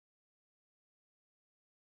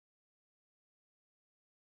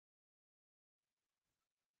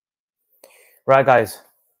Right, guys.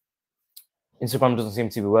 Instagram doesn't seem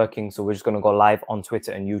to be working, so we're just going to go live on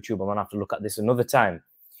Twitter and YouTube. I'm going to have to look at this another time.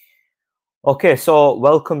 Okay, so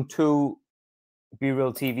welcome to Be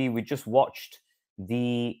Real TV. We just watched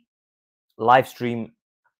the live stream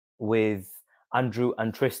with Andrew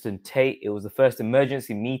and Tristan Tate. It was the first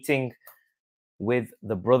emergency meeting with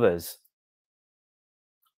the brothers.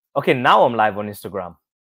 Okay, now I'm live on Instagram.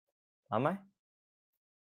 Am I?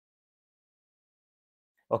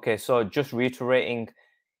 Okay, so just reiterating,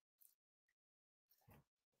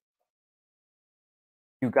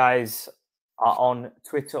 you guys are on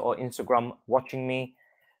Twitter or Instagram watching me,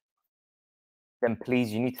 then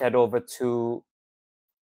please, you need to head over to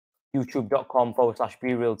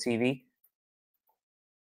youtube.com/BeRealTV.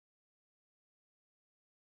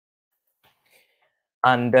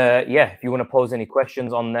 And yeah, if you want to pose any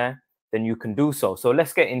questions on there, then you can do so. So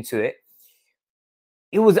let's get into it.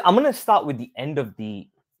 I'm going to start with the end of the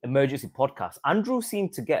emergency podcast. Andrew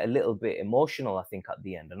seemed to get a little bit emotional, I think, at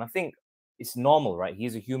the end. And I think it's normal, right?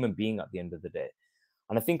 He's a human being at the end of the day.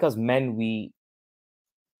 And I think as men, we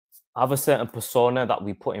have a certain persona that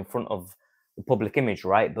we put in front of the public image,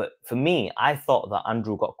 right? But for me, I thought that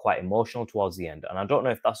Andrew got quite emotional towards the end. And I don't know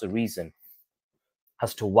if that's a reason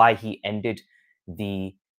as to why he ended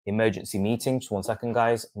the emergency meeting. Just 1 second,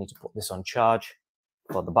 guys. I need to put this on charge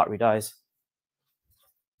before the battery dies.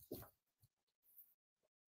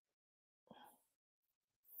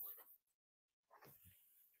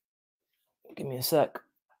 Give me a sec.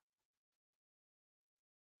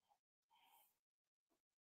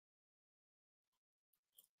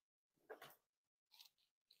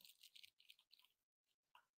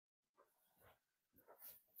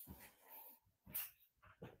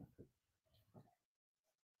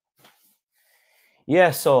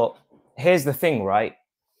 Yeah, so here's the thing, right?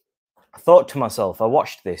 I thought to myself, I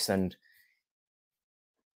watched this and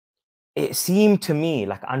it seemed to me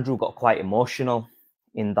like Andrew got quite emotional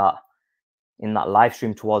in that live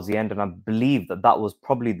stream towards the end, and I believe that that was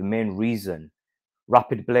probably the main reason.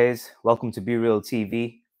 Rapid Blaze, welcome to Be Real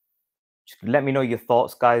TV. Just let me know your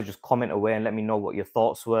thoughts, guys. Just comment away and let me know what your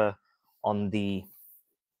thoughts were on the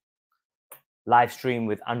live stream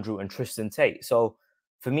with Andrew and Tristan Tate. So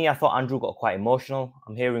for me, I thought Andrew got quite emotional.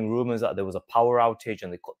 I'm hearing rumors that there was a power outage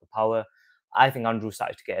and they cut the power. I think Andrew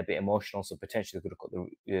started to get a bit emotional, so potentially they could have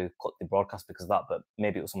cut the broadcast because of that, but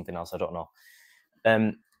maybe it was something else. I don't know.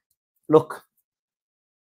 Look,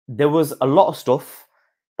 there was a lot of stuff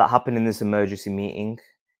that happened in this emergency meeting.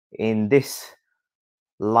 In this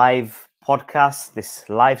live podcast, this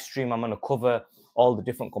live stream, I'm going to cover all the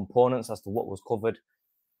different components as to what was covered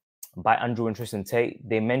by Andrew and Tristan Tate.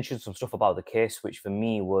 They mentioned some stuff about the case, which for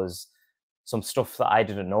me was some stuff that I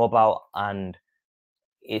didn't know about, and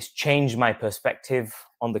it's changed my perspective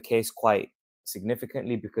on the case quite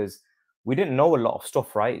significantly because we didn't know a lot of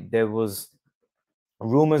stuff, right? There was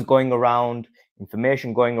rumors going around,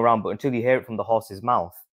 information going around, but until you hear it from the horse's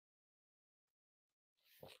mouth,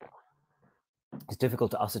 it's difficult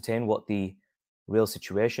to ascertain what the real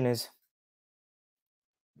situation is.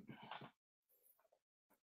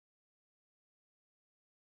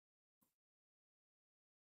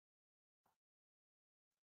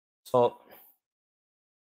 So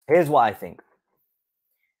here's what I think.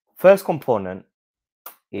 First component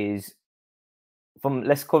is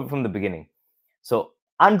let's cover from the beginning. So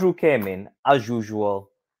Andrew came in as usual,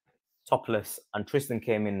 topless, and Tristan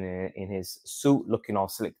came in his suit, looking all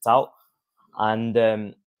slicked out.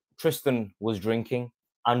 And Tristan was drinking.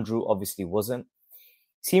 Andrew obviously wasn't.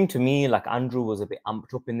 Seemed to me like Andrew was a bit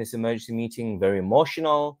amped up in this emergency meeting, very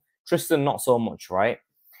emotional. Tristan, not so much, right?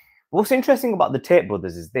 What's interesting about the Tate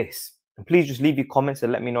brothers is this. And please just leave your comments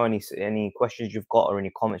and let me know any questions you've got or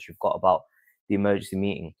any comments you've got about the emergency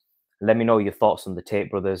meeting. Let me know your thoughts on the Tate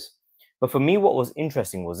brothers. But for me, what was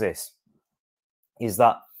interesting was this, is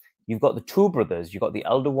that you've got the two brothers, you've got the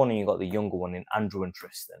elder one and you've got the younger one in Andrew and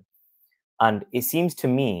Tristan. And it seems to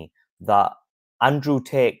me that Andrew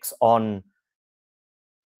takes on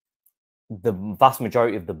the vast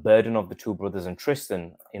majority of the burden of the two brothers, and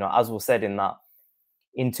Tristan, as was said in that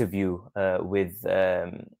interview with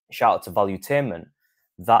shout out to Valuetainment,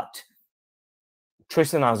 that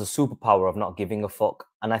Tristan has a superpower of not giving a fuck.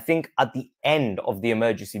 And I think at the end of the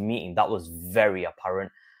emergency meeting, that was very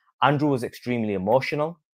apparent. Andrew was extremely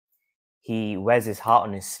emotional. He wears his heart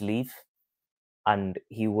on his sleeve, and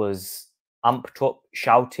he was amped up,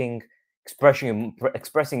 shouting,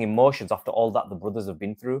 expressing emotions after all that the brothers have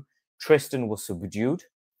been through. Tristan was subdued,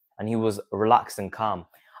 and he was relaxed and calm.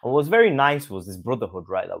 And what was very nice was this brotherhood,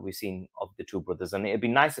 right, that we've seen of the two brothers. And it'd be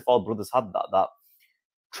nice if all brothers had that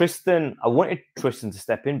Tristan, I wanted Tristan to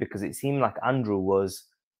step in because it seemed like Andrew was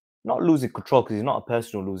not losing control, because he's not a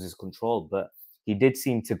person who loses control, but he did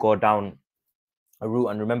seem to go down a route.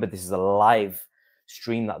 And remember, this is a live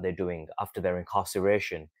stream that they're doing after their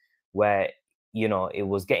incarceration, where, you know, it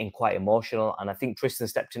was getting quite emotional. And I think Tristan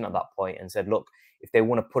stepped in at that point and said, look, if they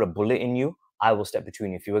want to put a bullet in you, I will step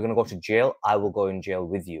between you. If you were going to go to jail, I will go in jail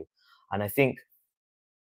with you. And I think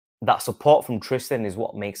that support from Tristan is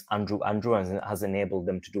what makes Andrew and has enabled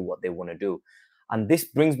them to do what they want to do. And this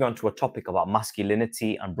brings me on to a topic about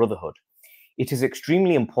masculinity and brotherhood. It is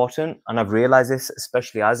extremely important, and I've realized this,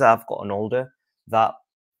 especially as I've gotten older, that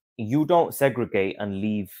you don't segregate and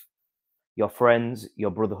leave your friends,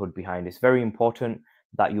 your brotherhood behind. It's very important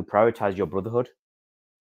that you prioritize your brotherhood,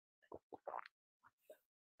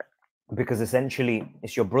 because essentially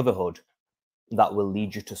it's your brotherhood that will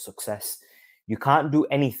lead you to success. You can't do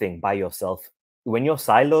anything by yourself. When you're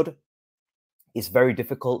siloed, it's very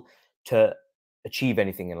difficult to achieve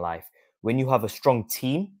anything in life. When you have a strong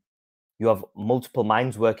team, you have multiple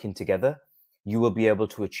minds working together, you will be able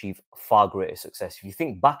to achieve far greater success. If you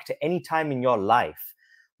think back to any time in your life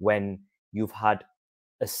when you've had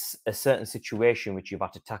a certain situation which you've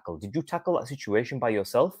had to tackle, did you tackle that situation by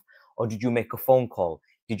yourself, or did you make a phone call?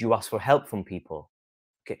 Did you ask for help from people?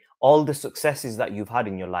 Okay, all the successes that you've had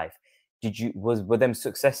in your life, were them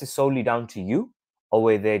successes solely down to you, or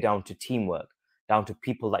were they down to teamwork, down to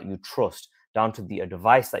people that you trust, down to the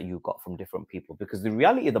advice that you got from different people? Because the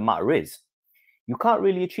reality of the matter is, you can't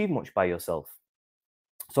really achieve much by yourself.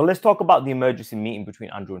 So let's talk about the emergency meeting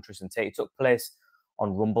between Andrew and Tristan Tate. It took place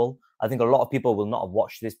on Rumble. I think a lot of people will not have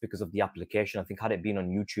watched this because of the application. I think had it been on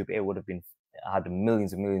YouTube, it would have had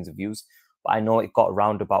millions and millions of views. But I know it got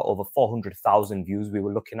around about over 400,000 views we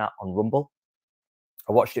were looking at on Rumble.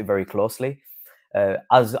 I watched it very closely.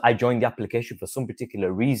 As I joined the application, for some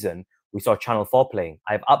particular reason, we saw Channel 4 playing.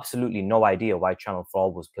 I have absolutely no idea why Channel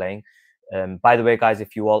 4 was playing. By the way, guys,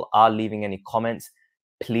 if you all are leaving any comments,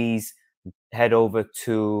 please head over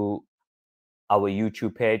to our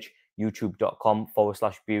YouTube page,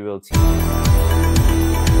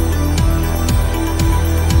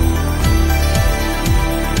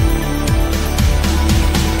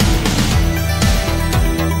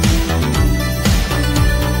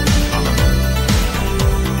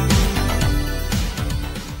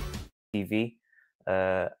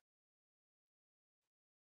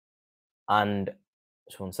 And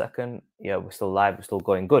just 1 second. Yeah, we're still live. We're still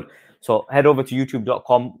going good. So head over to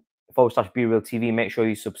youtube.com/BeRealTV. Make sure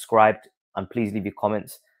you subscribed, and please leave your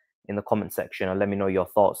comments in the comment section and let me know your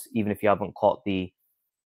thoughts, even if you haven't caught the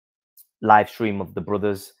live stream of the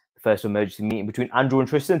brothers, the first emergency meeting between Andrew and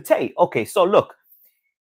Tristan Tate. Okay, so look,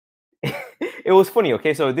 it was funny.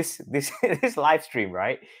 Okay, so this live stream,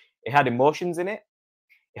 right? It had emotions in it.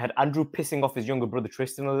 It had Andrew pissing off his younger brother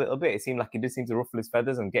Tristan a little bit. It seemed like he did seem to ruffle his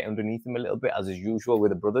feathers and get underneath him a little bit, as is usual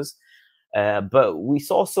with the brothers. But we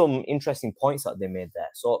saw some interesting points that they made there.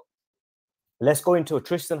 So let's go into it.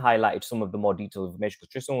 Tristan highlighted some of the more detailed information,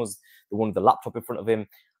 because Tristan was the one with the laptop in front of him,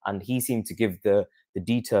 and he seemed to give the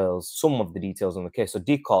details, some of the details on the case. So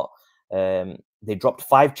DCOT, they dropped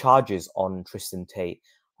 5 charges on Tristan Tate,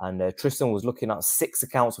 and Tristan was looking at 6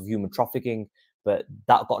 accounts of human trafficking, but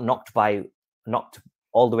that got knocked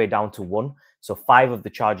all the way down to 1. So 5 of the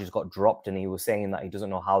charges got dropped, and he was saying that he doesn't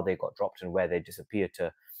know how they got dropped and where they disappeared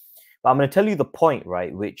to. But I'm going to tell you the point,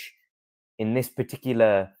 right, which in this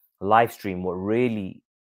particular live stream, what really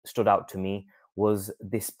stood out to me was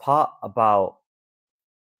this part about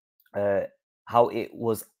how it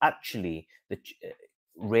was actually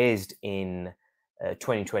raised in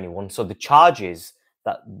 2021. So the charges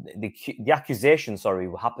that the accusation,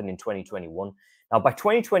 happened in 2021. Now, by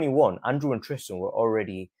 2021, Andrew and Tristan were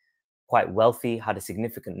already quite wealthy, had a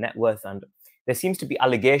significant net worth, and there seems to be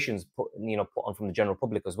allegations put on from the general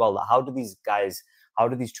public as well, that how do these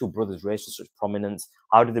 2 brothers rise to such prominence?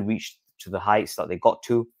 How did they reach to the heights that they got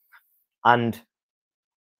to? And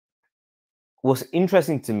what's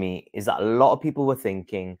interesting to me is that a lot of people were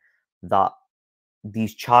thinking that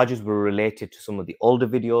these charges were related to some of the older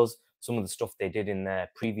videos, some of the stuff they did in their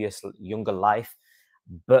previous younger life.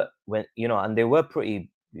 But when, and they were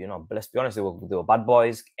pretty, let's be honest, they were bad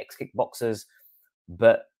boys, ex-kickboxers.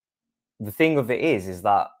 But the thing of it is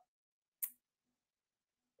that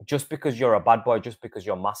just because you're a bad boy, just because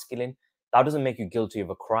you're masculine, that doesn't make you guilty of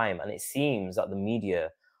a crime. And it seems that the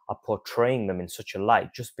media are portraying them in such a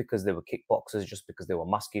light, just because they were kickboxers, just because they were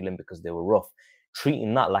masculine, because they were rough,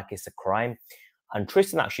 treating that like it's a crime. And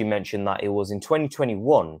Tristan actually mentioned that it was in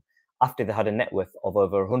 2021, after they had a net worth of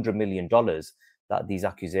over $100 million, that these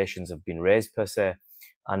accusations have been raised, per se,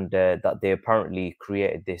 and that they apparently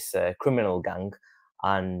created this criminal gang.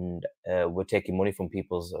 and were taking money from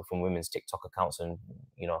from women's TikTok accounts, and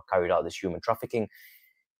carried out this human trafficking,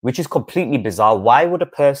 which is completely bizarre. Why would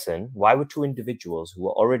two individuals who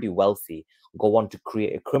are already wealthy go on to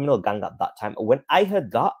create a criminal gang at that time? When I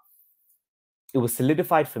heard that, it was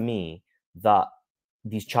solidified for me that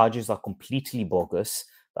these charges are completely bogus,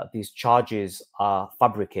 that these charges are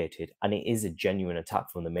fabricated, and it is a genuine attack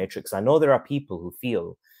from the Matrix. I know there are people who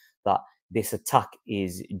feel that this attack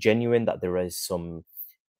is genuine, that there is some,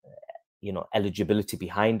 eligibility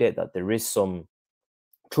behind it, that there is some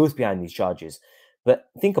truth behind these charges. But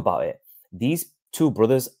think about it. These two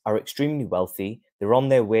brothers are extremely wealthy. They're on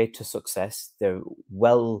their way to success. They're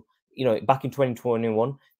back in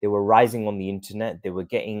 2021, they were rising on the internet. They were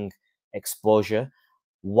getting exposure.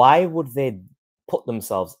 Why would they put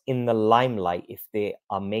themselves in the limelight if they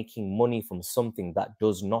are making money from something that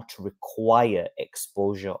does not require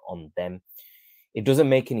exposure on them? It doesn't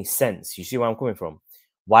make any sense. You see where I'm coming from?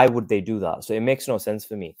 Why would they do that? So it makes no sense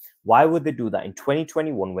for me. Why would they do that in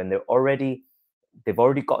 2021 when they've already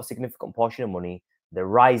got a significant portion of money, they're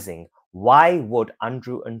rising? Why would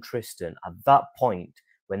Andrew and Tristan at that point,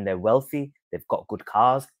 when they're wealthy, they've got good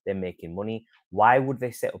cars, they're making money, why would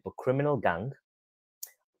they set up a criminal gang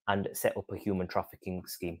and set up a human trafficking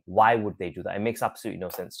scheme? Why would they do that? It makes absolutely no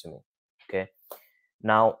sense to me. Okay.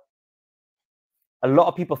 Now, a lot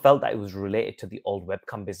of people felt that it was related to the old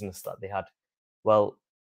webcam business that they had. Well,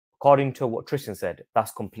 according to what Tristan said,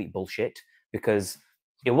 that's complete bullshit, because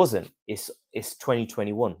it wasn't. It's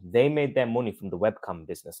 2021. They made their money from the webcam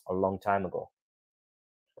business a long time ago.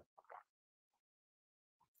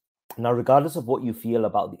 Now, regardless of what you feel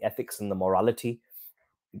about the ethics and the morality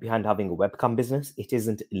behind having a webcam business, it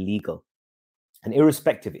isn't illegal. And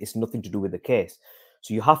irrespective, it's nothing to do with the case.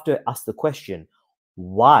 So you have to ask the question,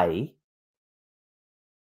 why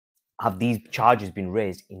have these charges been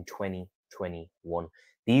raised in 2021?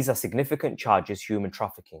 These are significant charges, human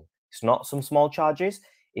trafficking. It's not some small charges,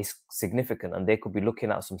 it's significant, and they could be looking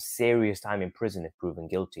at some serious time in prison if proven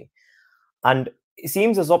guilty. And it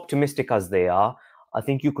seems as optimistic as they are, I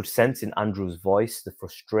think you could sense in Andrew's voice the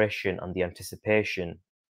frustration and the anticipation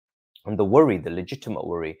and the worry, the legitimate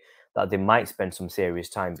worry, that they might spend some serious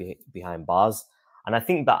time behind bars. And I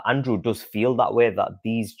think that Andrew does feel that way, that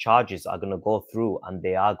these charges are going to go through and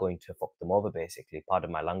they are going to fuck them over, basically,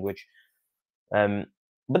 pardon my language.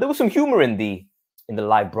 But there was some humor in the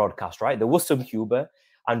live broadcast, right? There was some humor.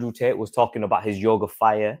 Andrew Tate was talking about his yoga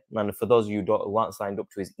fire. And for those of you who aren't signed up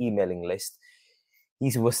to his emailing list,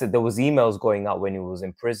 there was emails going out when he was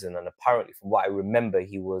in prison. And apparently, from what I remember,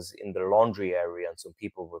 he was in the laundry area and some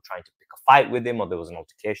people were trying to pick a fight with him, or there was an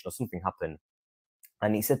altercation or something happened.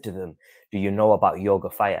 And he said to them, "Do you know about Yoga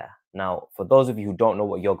Fire?" Now, for those of you who don't know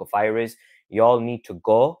what Yoga Fire is, you all need to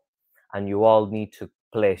go and you all need to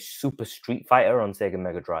play Super Street Fighter on Sega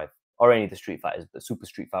Mega Drive, or any of the Street Fighters. But Super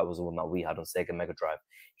Street Fighter was the one that we had on Sega Mega Drive.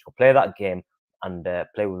 You play that game and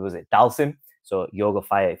play with, was it Dalsim? So Yoga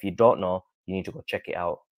Fire, if you don't know, you need to go check it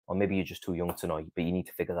out. Or maybe you're just too young to know, but you need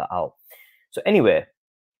to figure that out. So anyway,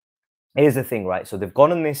 here's the thing, right? So they've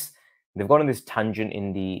gone on this tangent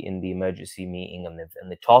in the emergency meeting, and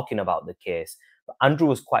they're talking about the case. But Andrew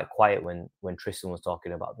was quite quiet when Tristan was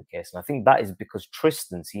talking about the case, and I think that is because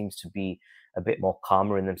Tristan seems to be a bit more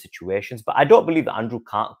calmer in them situations. But I don't believe that Andrew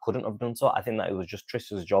couldn't have done so. I think that it was just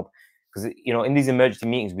Tristan's job, because in these emergency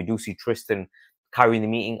meetings we do see Tristan carrying the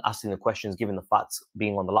meeting, asking the questions, giving the facts,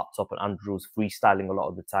 being on the laptop, and Andrew's freestyling a lot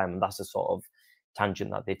of the time, and that's the sort of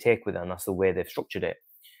tangent that they take with it, and that's the way they've structured it.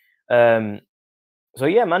 So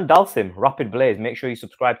yeah, man, Dalsim, Rapid Blaze. Make sure you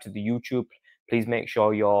subscribe to the YouTube. Please make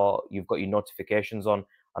sure you've got your notifications on,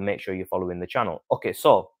 and make sure you're following the channel. Okay,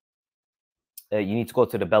 so you need to go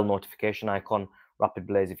to the bell notification icon, Rapid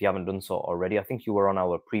Blaze, if you haven't done so already. I think you were on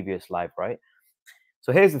our previous live, right?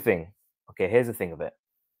 So here's the thing. Okay, here's the thing of it.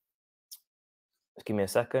 Just give me a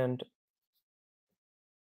second.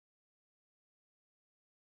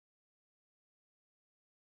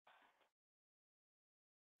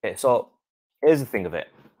 Okay, so here's the thing of it.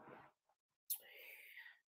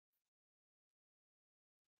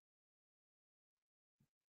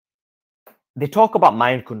 They talk about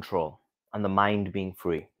mind control and the mind being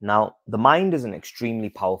free. Now, the mind is an extremely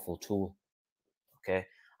powerful tool, okay?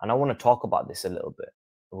 And I want to talk about this a little bit.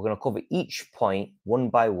 We're going to cover each point one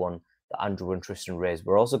by one that Andrew and Tristan raised.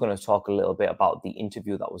 We're also going to talk a little bit about the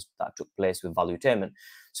interview that took place with Valuetainment.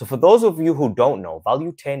 So for those of you who don't know,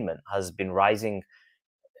 Valuetainment has been rising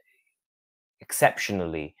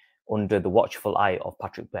exceptionally under the watchful eye of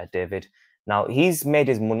Patrick Bet-David. Now, he's made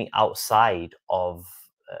his money outside of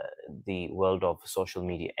the world of social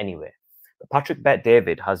media anyway. But Patrick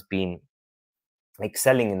Bet-David has been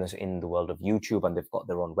excelling in the world of YouTube, and they've got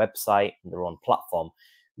their own website and their own platform,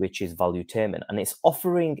 which is Valuetainment, and it's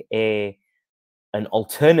offering an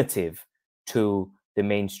alternative to the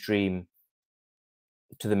mainstream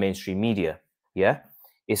media. Yeah,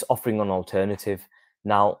 it's offering an alternative.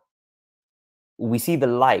 Now we see the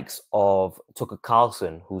likes of Tucker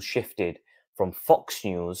Carlson, who's shifted from Fox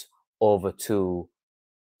News over to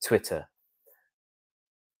Twitter.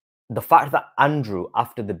 The fact that Andrew,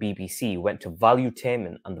 after the BBC, went to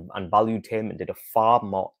Valuetainment, and Valuetainment did a far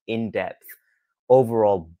more in-depth,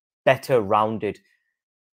 overall better rounded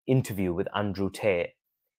interview with Andrew Tate,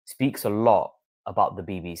 speaks a lot about the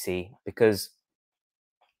BBC, because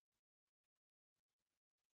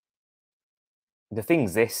the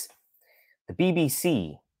thing's this, the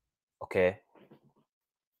BBC, okay,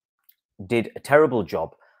 did a terrible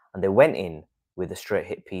job, and they went in with a straight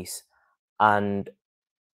hit piece, and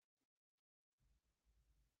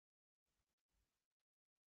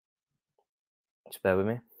just bear with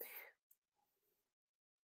me.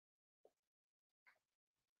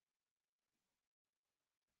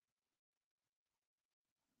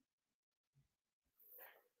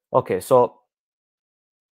 Okay, so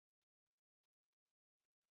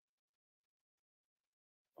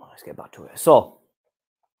let's get back to it. So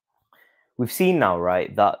we've seen now,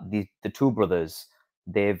 right, that the two brothers,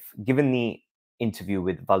 they've given the interview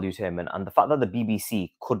with Valuetainment, and the fact that the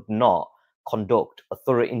BBC could not conduct a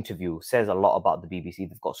thorough interview says a lot about the BBC.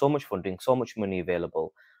 They've got so much funding, so much money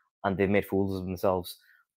available, and they've made fools of themselves.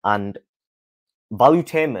 And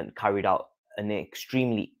Valuetainment carried out an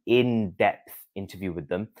extremely in-depth interview with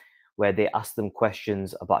them, where they asked them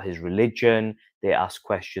questions about his religion. They asked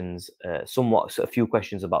questions, a few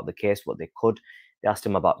questions about the case, what they could. They asked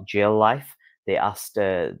him about jail life. They asked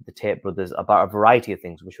the Tate brothers about a variety of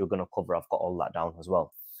things, which we're going to cover. I've got all that down as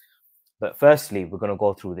well. But firstly, we're going to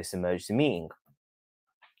go through this emergency meeting.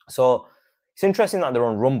 So it's interesting that they're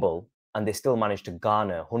on Rumble, and they still managed to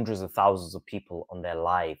garner hundreds of thousands of people on their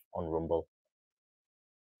live on Rumble.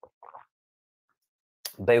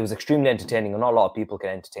 But it was extremely entertaining, and not a lot of people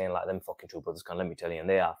can entertain like them fucking two brothers can, let me tell you. And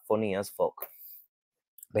they are funny as fuck.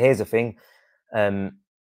 But here's the thing. They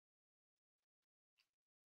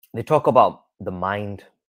talk about the mind.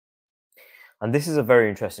 And this is a very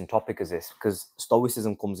interesting topic, because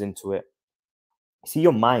Stoicism comes into it. See,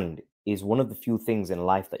 your mind is one of the few things in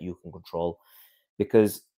life that you can control,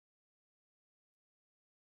 because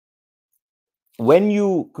when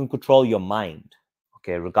you can control your mind,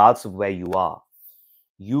 okay, regardless of where you are,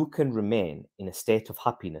 you can remain in a state of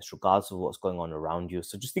happiness regardless of what's going on around you.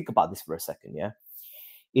 So just think about this for a second, yeah?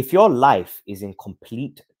 If your life is in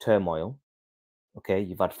complete turmoil, okay,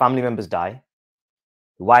 you've had family members die,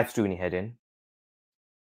 your wife's doing your head in,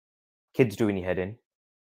 kids doing your head in,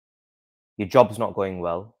 your job's not going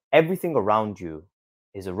well, everything around you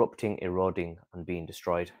is erupting, eroding, and being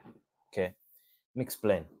destroyed, okay? Let me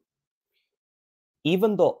explain.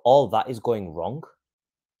 Even though all that is going wrong,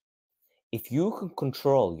 if you can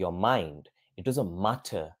control your mind, it doesn't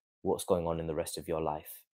matter what's going on in the rest of your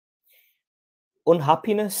life.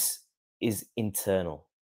 Unhappiness is internal.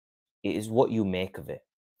 It is what you make of it.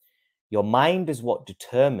 Your mind is what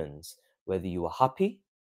determines whether you are happy,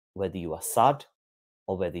 whether you are sad,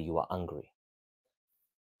 or whether you are angry.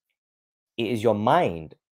 It is your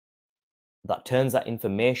mind that turns that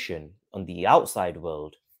information on the outside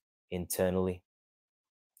world internally.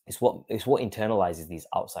 It's what internalizes these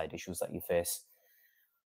outside issues that you face.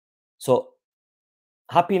 So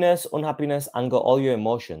happiness, unhappiness, anger, all your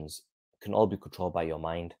emotions can all be controlled by your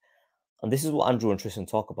mind. And this is what Andrew and Tristan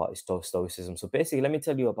talk about, is Stoicism. So basically, let me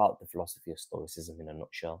tell you about the philosophy of Stoicism in a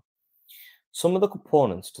nutshell. Some of the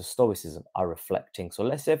components to Stoicism are reflecting. So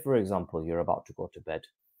let's say, for example, you're about to go to bed.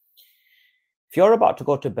 If you're about to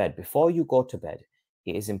go to bed, before you go to bed,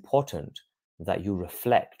 it is important that you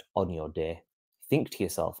reflect on your day. Think to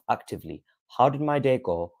yourself actively, how did my day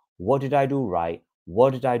go? What did I do right?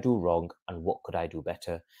 What did I do wrong? And what could I do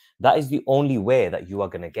better? That is the only way that you are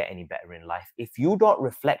going to get any better in life. If you don't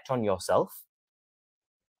reflect on yourself,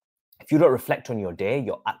 if you don't reflect on your day,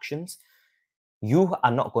 your actions, you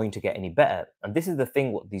are not going to get any better. And this is the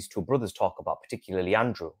thing what these two brothers talk about, particularly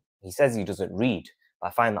Andrew. He says he doesn't read. I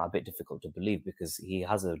find that a bit difficult to believe, because he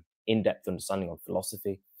has an in-depth understanding of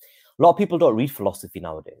philosophy. A lot of people don't read philosophy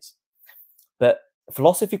nowadays. But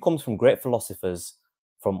philosophy comes from great philosophers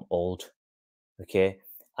from old, okay?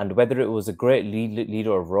 And whether it was a great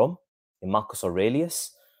leader of Rome, Marcus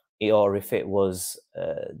Aurelius, or if it was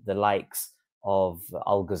the likes of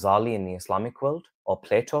Al-Ghazali in the Islamic world, or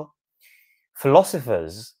Plato,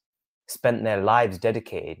 philosophers spent their lives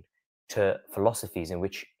dedicated to philosophies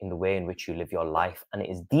in the way in which you live your life. And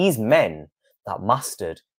it is these men that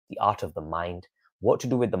mastered the art of the mind, what to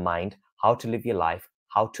do with the mind, how to live your life,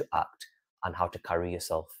 how to act, and how to carry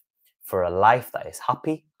yourself for a life that is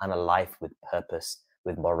happy and a life with purpose,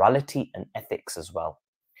 with morality and ethics as well.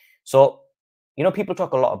 So, you know, people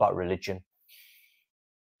talk a lot about religion.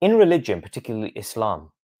 In religion, particularly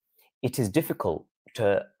Islam, it is difficult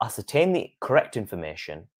to ascertain the correct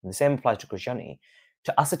information, and the same applies to Christianity,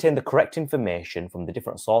 to ascertain the correct information from the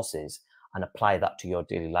different sources and apply that to your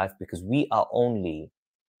daily life, because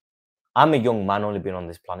I'm a young man, only been on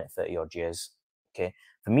this planet 30 odd years. Okay.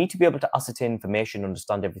 For me to be able to ascertain information,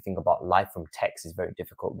 understand everything about life from text is very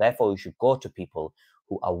difficult. Therefore, you should go to people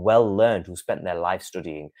who are well learned, who spent their life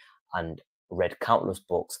studying and read countless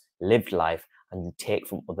books, lived life, and you take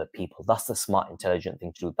from other people. That's the smart, intelligent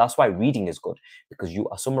thing to do. That's why reading is good, because you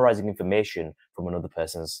are summarizing information from another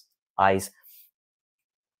person's eyes.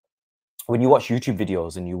 When you watch YouTube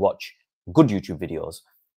videos and you watch good YouTube videos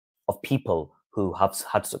of people who have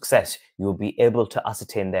had success, you will be able to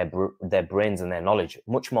ascertain their brains and their knowledge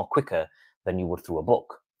much more quicker than you would through a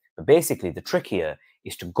book. But basically, the trick here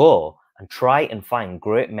is to go and try and find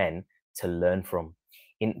great men to learn from.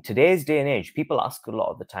 In today's day and age, people ask a lot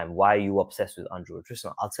of the time, why are you obsessed with Andrew or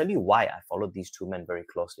Tristan? I'll tell you why I followed these two men very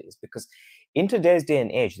closely. It's because in today's day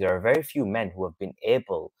and age, there are very few men who have been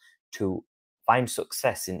able to find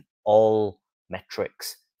success in all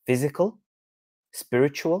metrics: physical,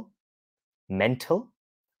 spiritual, mental,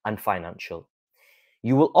 and financial.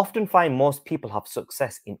 You will often find most people have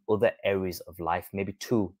success in other areas of life, maybe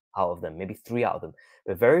 2 out of them, maybe 3 out of them,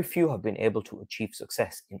 but very few have been able to achieve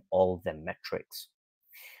success in all of their metrics.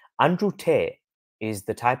 Andrew Tate is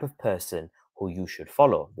the type of person who you should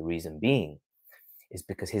follow. The reason being is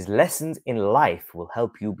because his lessons in life will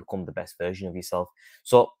help you become the best version of yourself.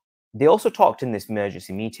 So they also talked in this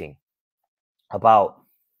emergency meeting about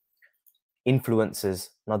influencers.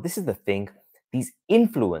 Now, this is the thing. These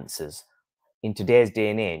influencers in today's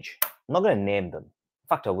day and age, I'm not going to name them. In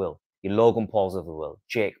fact, I will. Your Logan Pauls of the world,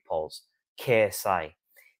 Jake Pauls, KSI.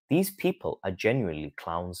 These people are genuinely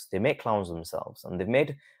clowns. They make clowns themselves and they've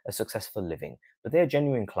made a successful living, but they're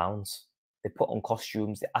genuine clowns. They put on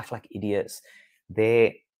costumes, they act like idiots.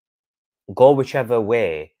 They go whichever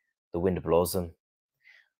way the wind blows them.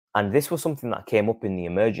 And this was something that came up in the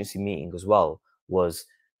emergency meeting as well, was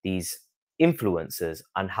these influencers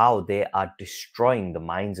and how they are destroying the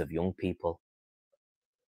minds of young people.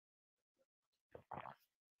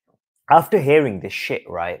 After hearing this shit,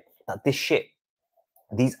 right, that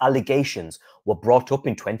these allegations were brought up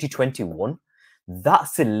in 2021, that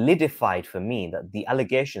solidified for me that the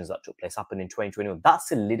allegations that took place happened in 2021. That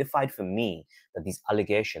solidified for me that these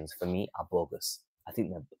allegations for me are bogus.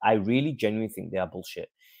 I really genuinely think they are bullshit.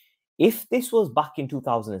 If this was back in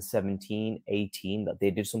 2017, 18, that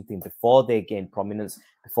they did something before they gained prominence,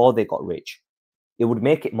 before they got rich, it would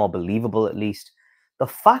make it more believable at least. The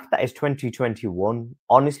fact that it's 2021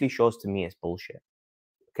 honestly shows to me it's bullshit.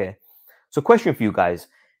 Okay. So question for you guys.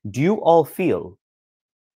 Do you all feel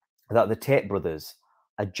that the Tate brothers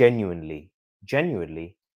are genuinely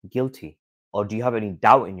guilty? Or do you have any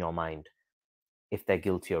doubt in your mind if they're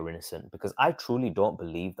guilty or innocent? Because I truly don't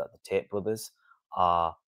believe that the Tate brothers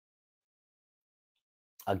are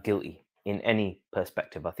guilty in any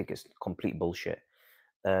perspective. I think it's complete bullshit.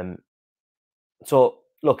 So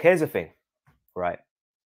look, here's the thing, right?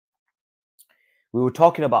 We were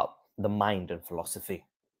talking about the mind and philosophy.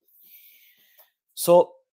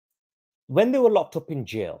 So when they were locked up in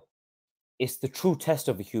jail, it's the true test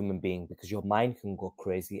of a human being because your mind can go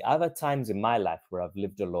crazy. I've had times in my life where I've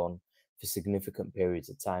lived alone for significant periods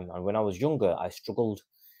of time. And when I was younger, I struggled.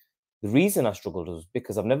 The reason I struggled was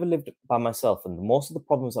because I've never lived by myself. And most of the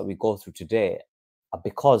problems that we go through today are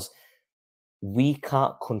because we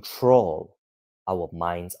can't control our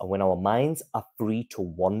minds. And when our minds are free to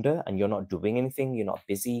wander and you're not doing anything, you're not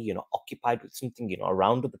busy, you're not occupied with something, you're not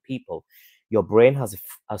around other people, your brain has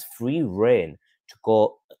free reign to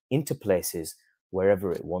go into places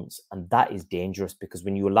wherever it wants. And that is dangerous because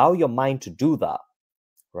when you allow your mind to do that,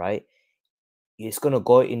 right, it's going to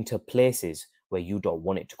go into places where you don't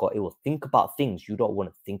want it to go. It will think about things you don't want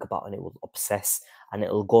to think about and it will obsess and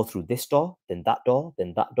it'll go through this door, then that door,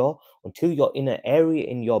 then that door, until you're in an area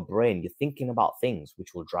in your brain, you're thinking about things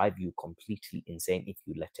which will drive you completely insane if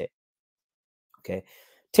you let it. Okay.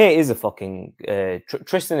 Tate is a fucking,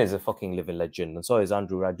 Tristan is a fucking living legend, and so is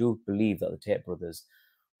Andrew. I do believe that the Tate brothers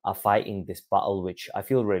are fighting this battle, which I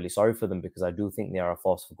feel really sorry for them because I do think they are a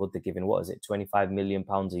force for good. They're giving, what is it, £25 million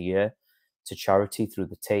a year to charity through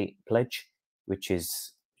the Tate Pledge, which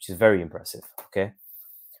is very impressive. Okay.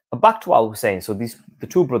 But back to what I was saying. So the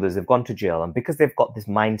two brothers, they've gone to jail, and because they've got this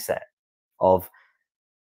mindset of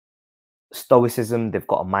stoicism. They've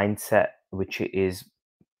got a mindset which is,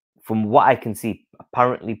 from what I can see,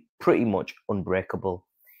 apparently pretty much unbreakable.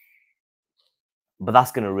 But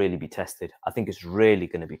that's going to really be tested. I think it's really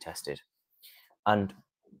going to be tested. And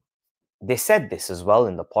they said this as well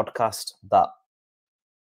in the podcast, that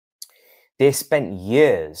they spent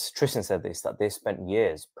years, Tristan said this, that they spent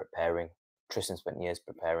years preparing. Tristan spent years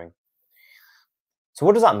preparing. So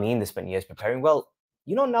what does that mean, they spent years preparing? Well,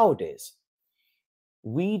 you know, nowadays,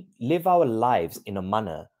 we live our lives in a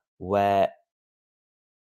manner where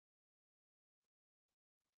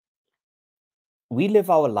we live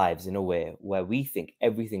our lives in a way where we think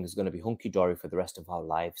everything is going to be hunky-dory for the rest of our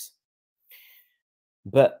lives.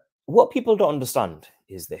 But what people don't understand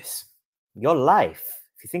is this. Your life,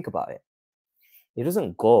 if you think about it, it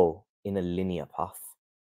doesn't go in a linear path.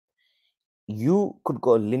 You could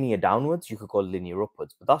go linear downwards, you could go linear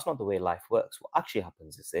upwards, but that's not the way life works. What actually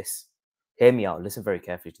happens is this. Hear me out, listen very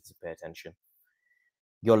carefully to this, pay attention.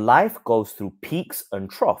 Your life goes through peaks and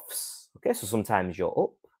troughs. Okay, so sometimes you're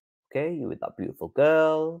up, okay, you're with that beautiful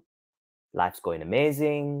girl, life's going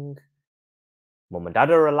amazing, mom and dad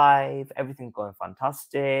are alive, everything's going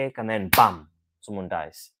fantastic, and then bam, someone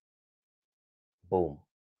dies. Boom,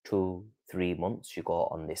 2, 3 months, you go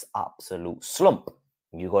on this absolute slump.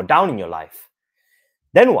 You go down in your life.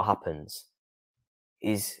 Then what happens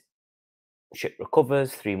is shit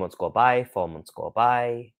recovers, 3 months go by, 4 months go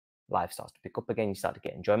by, life starts to pick up again, you start to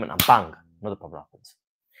get enjoyment, and bang, another problem happens.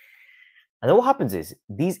 And then what happens is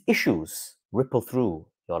these issues ripple through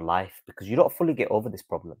your life because you don't fully get over this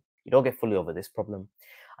problem. You don't get fully over this problem.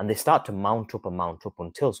 And they start to mount up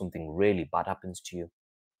until something really bad happens to you.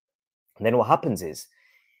 And then what happens is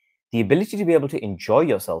the ability to be able to enjoy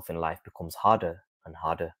yourself in life becomes harder and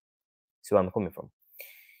harder. See where I'm coming from?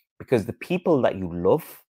 Because the people that you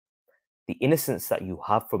love, the innocence that you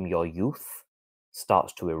have from your youth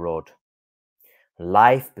starts to erode.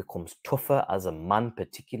 Life becomes tougher as a man,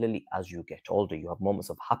 particularly as you get older. You have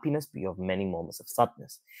moments of happiness, but you have many moments of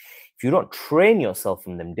sadness. If you don't train yourself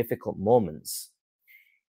from them difficult moments,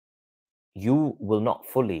 you will not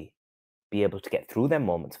fully be able to get through them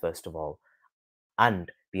moments, first of all,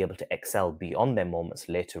 and be able to excel beyond their moments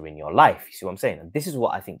later in your life. You see what I'm saying? And this is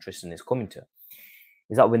what I think Tristan is coming to,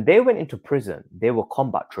 is that when they went into prison, they were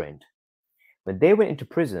combat trained. When they went into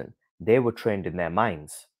prison, they were trained in their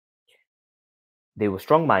minds. They were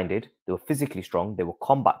strong-minded, they were physically strong, they were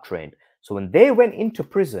combat trained. So when they went into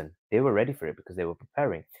prison, they were ready for it because they were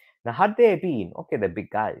preparing. Now, had they been, okay, they're big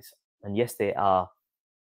guys, and yes, they are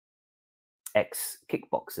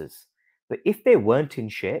ex-kickboxers, but if they weren't in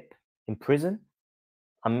shape in prison,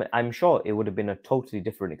 I'm sure it would have been a totally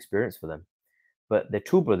different experience for them. But they're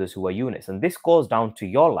two brothers who are units, and this goes down to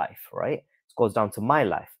your life, right? It goes down to my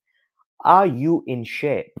life. Are you in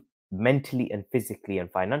shape mentally and physically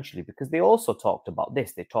and financially? Because they also talked about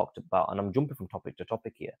this. They talked about, and I'm jumping from topic to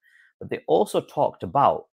topic here, but they also talked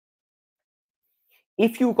about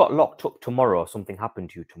if you got locked up tomorrow, something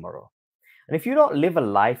happened to you tomorrow, and if you don't live a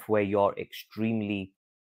life where you're extremely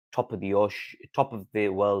top of the ocean, top of the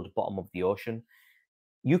world, bottom of the ocean,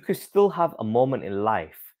 you could still have a moment in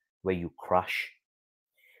life where you crash,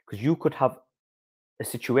 because you could have a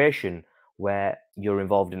situation where you're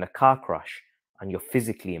involved in a car crash and you're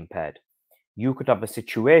physically impaired. You could have a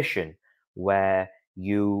situation where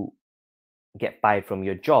you get fired from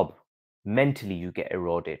your job. Mentally, you get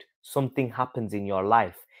eroded. Something happens in your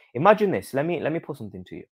life. Imagine this. Let me put something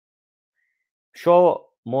to you. Sure,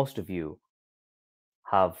 most of you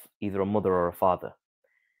have either a mother or a father.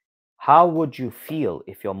 How would you feel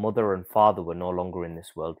if your mother and father were no longer in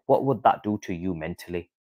this world? What would that do to you mentally?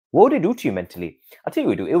 What would it do to you mentally? I'll tell you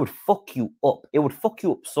what it would do. It would fuck you up. It would fuck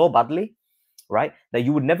you up so badly, right, that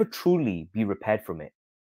you would never truly be repaired from it.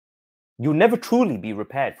 You'll never truly be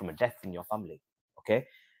repaired from a death in your family, okay?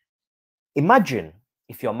 Imagine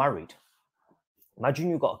if you're married. Imagine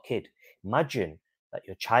you got a kid. Imagine that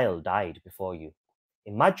your child died before you.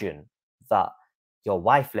 Imagine that your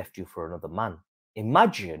wife left you for another man.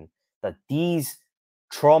 Imagine that these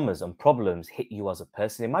traumas and problems hit you as a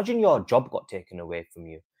person. Imagine your job got taken away from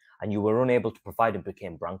you and you were unable to provide and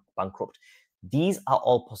became bankrupt. These are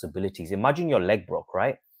all possibilities. Imagine your leg broke,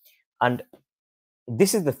 right? And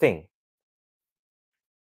this is the thing.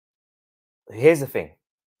 Here's the thing.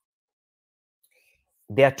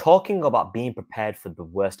 They are talking about being prepared for the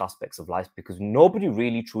worst aspects of life because nobody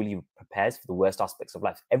really truly prepares for the worst aspects of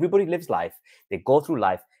life. Everybody lives life. They go through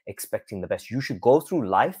life expecting the best. You should go through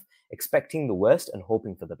life expecting the worst and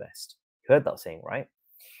hoping for the best. You heard that saying, right?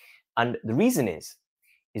 And the reason is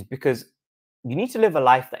because you need to live a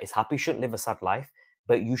life that is happy. You shouldn't live a sad life,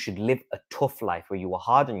 but you should live a tough life where you are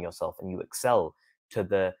hard on yourself and you excel to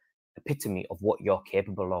the epitome of what you're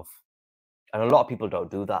capable of. And a lot of people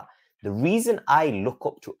don't do that. The reason I look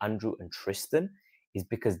up to Andrew and Tristan is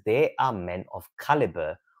because they are men of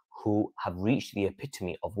caliber who have reached the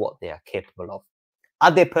epitome of what they are capable of.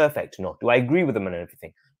 Are they perfect? No. Do I agree with them on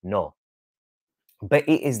everything? No. But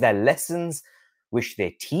it is their lessons which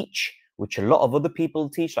they teach, which a lot of other people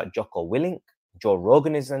teach, like Jocko Willink. Joe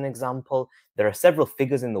Rogan is an example. There are several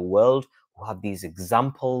figures in the world who have these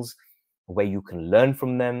examples where you can learn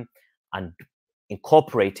from them and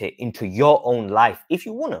incorporate it into your own life if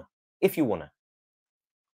you wanna.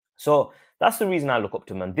 So that's the reason I look up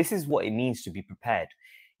to them. And this is what it means to be prepared.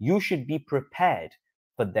 You should be prepared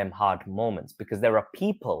for them hard moments, because there are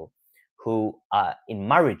people who are in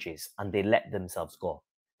marriages and they let themselves go.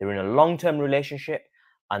 They're in a long-term relationship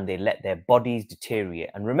and they let their bodies deteriorate.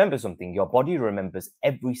 And remember something, your body remembers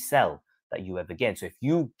every cell that you ever gain. So if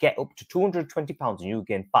you get up to 220 pounds and you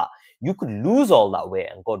gain fat, you could lose all that weight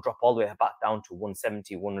and go drop all the way back down to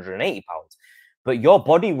 170, 180 pounds. But your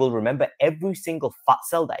body will remember every single fat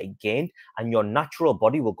cell that it gained, and your natural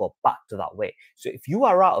body will go back to that weight. So if you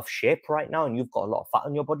are out of shape right now and you've got a lot of fat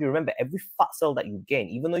on your body, remember every fat cell that you gain,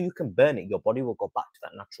 even though you can burn it, your body will go back to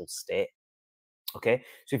that natural state. Okay,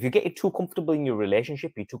 so if you get too comfortable in your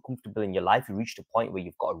relationship, you're too comfortable in your life, you reach the point where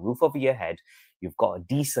you've got a roof over your head, you've got a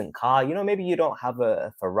decent car, you know, maybe you don't have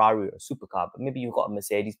a Ferrari or a supercar, but maybe you've got a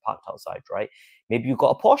Mercedes parked outside, right? Maybe you've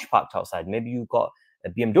got a Porsche parked outside, maybe you've got a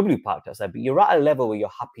BMW parked outside, but you're at a level where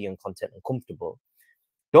you're happy and content and comfortable.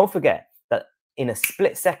 Don't forget that in a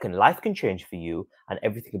split second, life can change for you and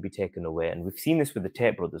everything can be taken away. And we've seen this with the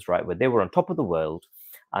Tate brothers, right? Where they were on top of the world,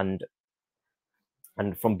 and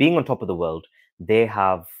from being on top of the world, they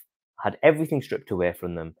have had everything stripped away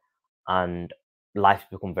from them, and life's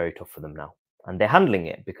become very tough for them now. And they're handling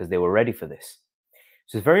it because they were ready for this.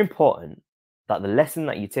 So it's very important that the lesson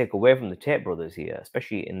that you take away from the Tate brothers here,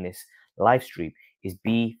 especially in this live stream, is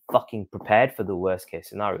be fucking prepared for the worst case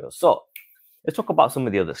scenario. So let's talk about some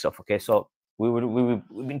of the other stuff. Okay, so we've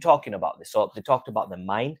been talking about this. So they talked about the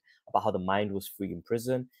mind, about how the mind was free in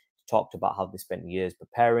prison. They talked about how they spent years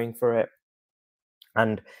preparing for it.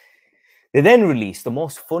 And they then released the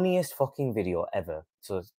most funniest fucking video ever.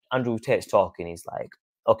 So Andrew Tate's talking. He's like,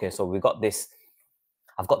 okay, so I've got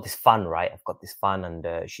this fan, right? I've got this fan,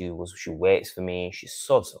 and she waits for me. She's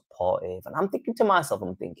so supportive. And I'm thinking to myself,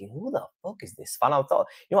 who the fuck is this fan? I thought,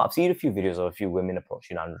 you know, I've seen a few videos of a few women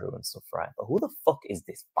approaching Andrew and stuff, right? But who the fuck is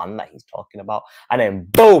this fan that he's talking about? And then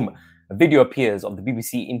boom, a video appears of the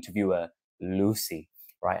BBC interviewer, Lucy,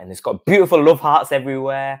 right? And it's got beautiful love hearts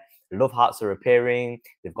everywhere. Love hearts are appearing.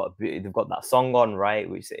 They've got that song on, right?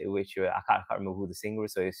 Which I can't remember who the singer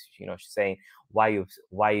is. So it's, you know, she's saying, why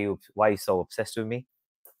you so obsessed with me?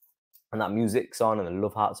 And that music's on and the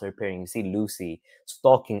love hearts are appearing. You see Lucy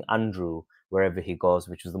stalking Andrew wherever he goes,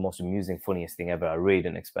 which was the most amusing, funniest thing ever. I really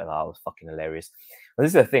didn't expect that. It was fucking hilarious. But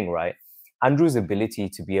this is the thing, right? Andrew's ability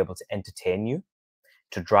to be able to entertain you,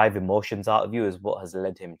 to drive emotions out of you, is what has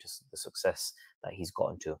led him to the success that he's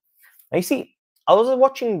gotten to. Now, you see, I was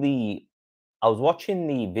watching the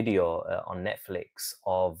video on Netflix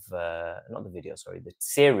of the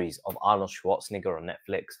series of Arnold Schwarzenegger on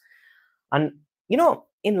Netflix. And you know,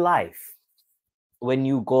 in life, when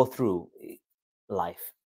you go through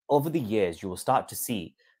life over the years, you will start to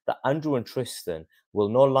see that Andrew and Tristan will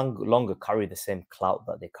no longer carry the same clout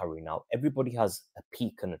that they carry now. Everybody has a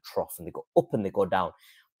peak and a trough, and they go up and they go down.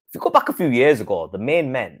 If you go back a few years ago, the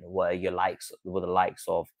main men were the likes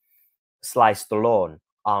of Sly Stallone,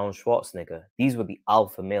 Arnold Schwarzenegger. These were the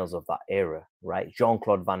alpha males of that era, right?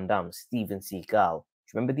 Jean-Claude Van Damme, Steven Seagal. Do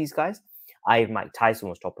you remember these guys? Mike Tyson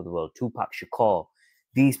was top of the world. Tupac Shakur.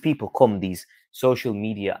 These people these social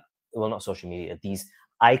media, well, not social media, these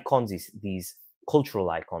icons, these cultural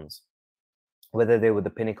icons, whether they were the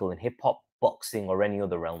pinnacle in hip hop, boxing, or any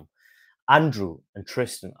other realm. Andrew and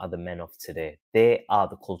Tristan are the men of today. They are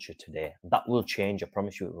the culture today. That will change. I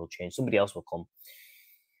promise you it will change. Somebody else will come.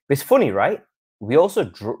 But it's funny, right? We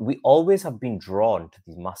always have been drawn to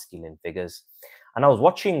these masculine figures. And I was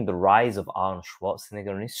watching the rise of Arnold Schwarzenegger,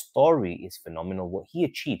 and his story is phenomenal. What he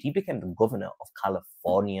achieved, he became the governor of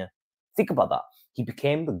California. Think about that. He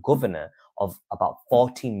became the governor of about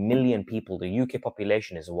 40 million people. The UK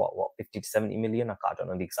population is what 50 to 70 million? I don't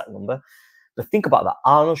know the exact number. But think about that.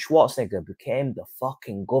 Arnold Schwarzenegger became the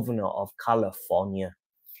fucking governor of California.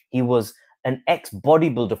 He was an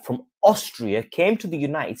ex-bodybuilder from Austria, came to the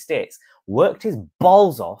United States, worked his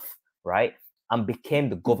balls off, right? And became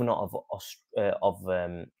the governor of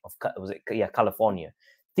California.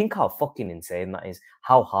 Think how fucking insane that is,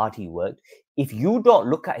 how hard he worked. If you don't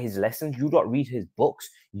look at his lessons, you don't read his books,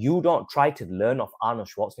 you don't try to learn off Arnold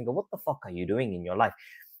Schwarzenegger, what the fuck are you doing in your life?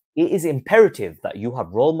 it is imperative that you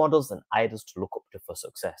have role models and idols to look up to for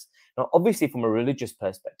success. Now, obviously, from a religious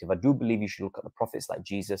perspective, I do believe you should look at the prophets like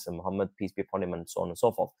Jesus and Muhammad, peace be upon him, and so on and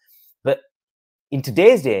so forth. But in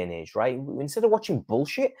today's day and age, right, instead of watching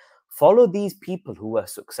bullshit, follow these people who are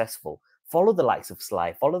successful. Follow the likes of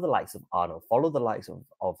Sly, follow the likes of Arnold, follow the likes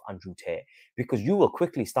of Andrew Tate, because you will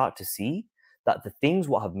quickly start to see that the things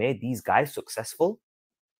what have made these guys successful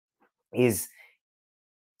is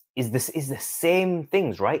the same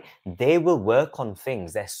things, right? They will work on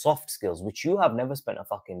things, their soft skills, which you have never spent a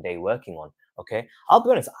fucking day working on. Okay, I'll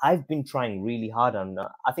be honest, I've been trying really hard, and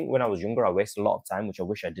I think when I was younger, I wasted a lot of time, which I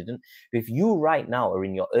wish I didn't. But if you right now are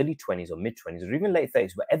in your early 20s or mid 20s or even late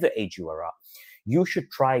 30s, whatever age you are at, you should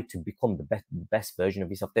try to become the best version of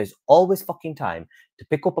yourself. There's always fucking time to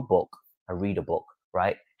pick up a book and read a book,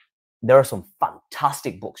 right? There are some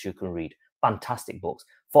fantastic books you can read, fantastic books.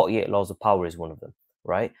 48 Laws of Power is one of them,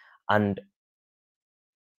 right? And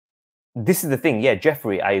this is the thing. Yeah,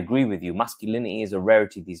 Jeffrey, I agree with you. Masculinity is a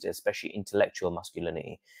rarity these days, especially intellectual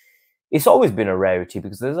masculinity. It's always been a rarity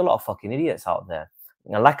because there's a lot of fucking idiots out there.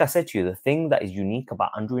 And like I said to you, the thing that is unique about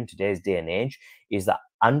Andrew in today's day and age is that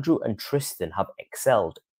Andrew and Tristan have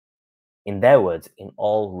excelled, in their words, in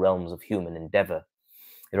all realms of human endeavor.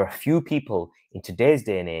 There are few people in today's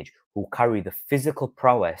day and age who carry the physical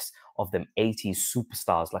prowess of them 80s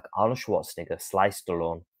superstars like Arnold Schwarzenegger, Sly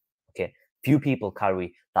Stallone. Okay, few people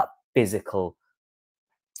carry that physical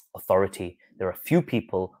authority. There are few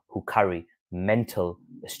people who carry mental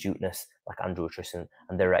astuteness like Andrew Tristan,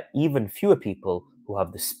 and there are even fewer people who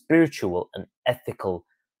have the spiritual and ethical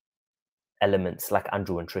elements like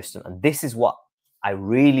Andrew and Tristan. And this is what I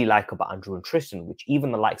really like about Andrew and Tristan, which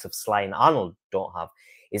even the likes of Sly and Arnold don't have,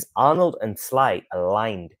 is Arnold and Sly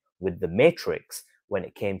aligned with the Matrix when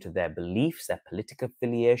it came to their beliefs, their political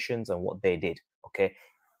affiliations, and what they did. Okay,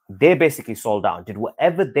 they basically sold out, did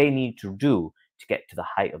whatever they need to do to get to the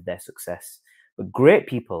height of their success. But great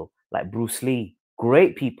people like Bruce Lee,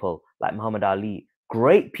 great people like Muhammad Ali,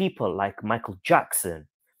 great people like Michael Jackson,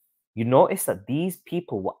 you notice that these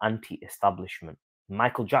people were anti-establishment.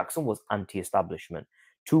 Michael Jackson was anti-establishment.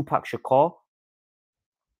 Tupac Shakur.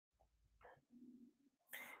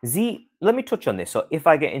 Z, let me touch on this. So if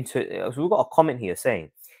I get into, so we've got a comment here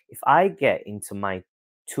saying, if I get into my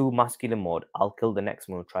too masculine mode, I'll kill the next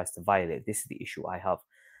one who tries to violate. This is the issue I have.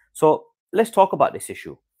 So let's talk about this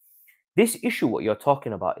issue. This issue, what you're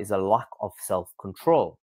talking about, is a lack of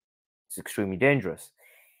self-control. It's extremely dangerous.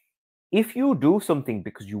 If you do something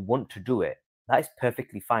because you want to do it, that is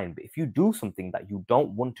perfectly fine. But if you do something that you don't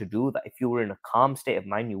want to do, that if you were in a calm state of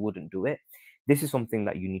mind, you wouldn't do it, this is something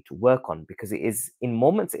that you need to work on, because it is in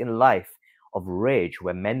moments in life of rage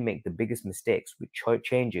where men make the biggest mistakes, which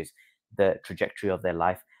changes the trajectory of their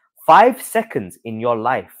life. 5 seconds in your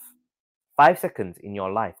life, 5 seconds in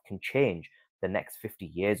your life can change the next 50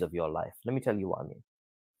 years of your life. Let me tell you what I mean.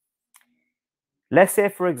 Let's say,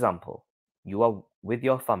 for example, you are with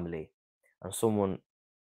your family and someone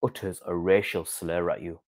utters a racial slur at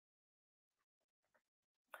you,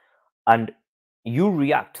 and you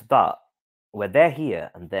react to that, where they're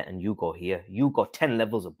here and you go here, you go 10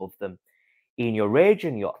 levels above them. In your rage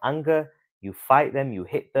and your anger, you fight them, you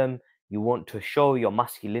hit them, you want to show your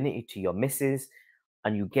masculinity to your missus,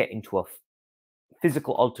 and you get into a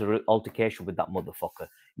physical altercation with that motherfucker.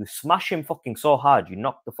 You smash him fucking so hard, you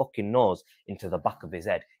knock the fucking nose into the back of his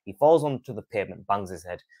head. He falls onto the pavement, bangs his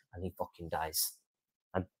head, and he fucking dies.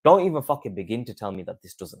 And don't even fucking begin to tell me that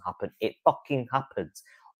this doesn't happen. It fucking happens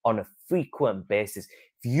on a frequent basis.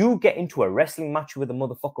 If you get into a wrestling match with a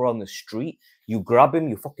motherfucker on the street, you grab him,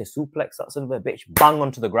 you fucking suplex that son of a bitch, bang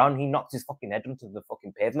onto the ground, he knocks his fucking head onto the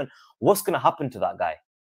fucking pavement. What's going to happen to that guy?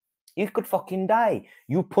 You could fucking die.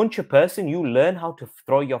 You punch a person, you learn how to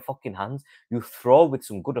throw your fucking hands. You throw with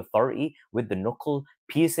some good authority, with the knuckle,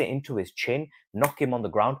 pierce it into his chin, knock him on the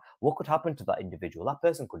ground. What could happen to that individual? That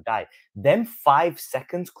person could die. Then 5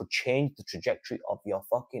 seconds could change the trajectory of your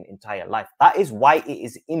fucking entire life. That is why it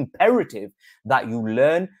is imperative that you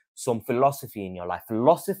learn some philosophy in your life.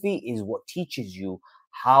 Philosophy is what teaches you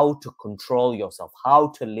how to control yourself,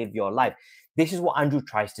 how to live your life. This is what Andrew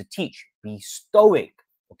tries to teach. Be stoic.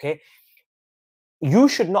 Okay, you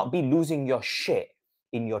should not be losing your shit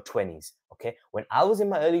in your 20s. Okay, when I was in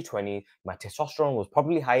my early 20s, my testosterone was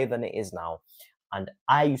probably higher than it is now, and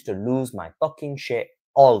I used to lose my fucking shit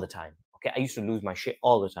all the time. Okay, I used to lose my shit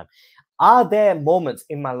all the time. Are there moments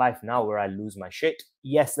in my life now where I lose my shit?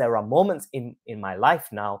 Yes, there are moments in my life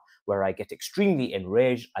now where I get extremely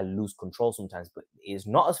enraged. I lose control sometimes, but it is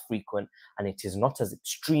not as frequent and it is not as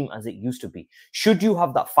extreme as it used to be. Should you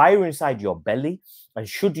have that fire inside your belly, and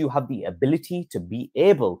should you have the ability to be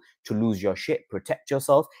able to lose your shit, protect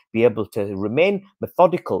yourself, be able to remain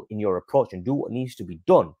methodical in your approach and do what needs to be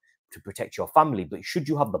done to protect your family, but should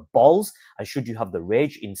you have the balls and should you have the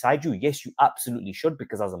rage inside you? Yes, you absolutely should,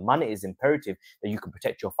 because as a man, it is imperative that you can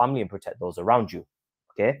protect your family and protect those around you.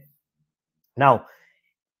 Okay. Now,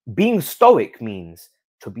 being stoic means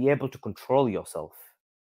to be able to control yourself.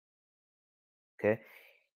 Okay.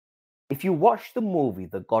 If you watch the movie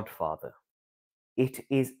The Godfather, it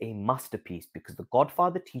is a masterpiece because The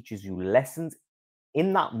Godfather teaches you lessons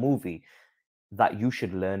in that movie that you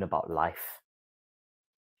should learn about life.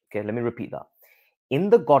 Okay, let me repeat that. In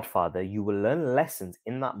The Godfather, you will learn lessons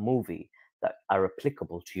in that movie that are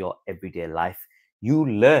applicable to your everyday life. You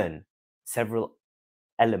learn several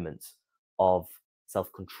elements of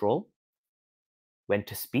self-control, when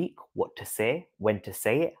to speak, what to say, when to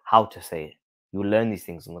say it, how to say it. You learn these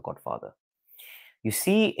things in The Godfather. You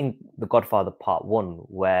see in The Godfather Part 1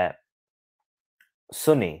 where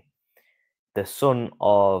Sonny, the son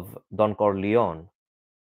of Don Corleone,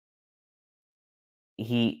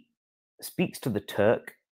 he speaks to the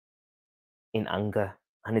Turk in anger,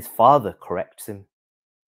 and his father corrects him.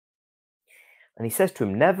 And he says to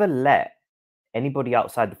him, never let anybody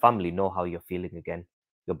outside the family know how you're feeling again.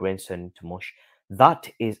 Your brain's turning to mush. That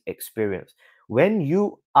is experience. When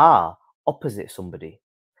you are opposite somebody,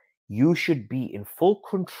 you should be in full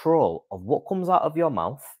control of what comes out of your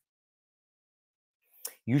mouth.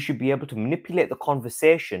 You should be able to manipulate the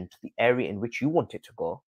conversation to the area in which you want it to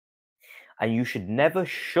go. And you should never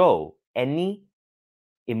show any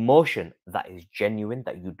emotion that is genuine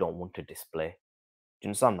that you don't want to display. Do you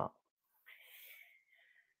understand that?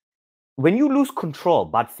 When you lose control,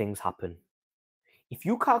 bad things happen. If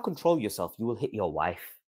you can't control yourself, you will hit your wife.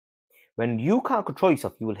 When you can't control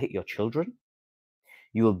yourself, you will hit your children.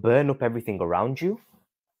 You will burn up everything around you.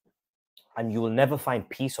 And you will never find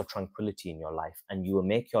peace or tranquility in your life. And you will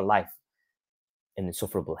make your life an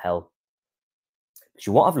insufferable hell. But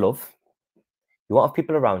you won't have love. You won't have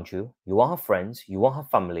people around you. You won't have friends. You won't have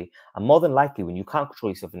family. And more than likely, when you can't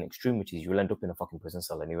control yourself in extremities, you will end up in a fucking prison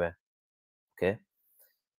cell anyway. Okay?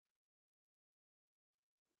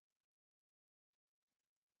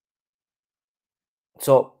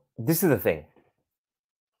 So this is the thing.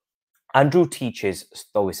 Andrew teaches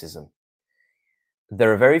Stoicism.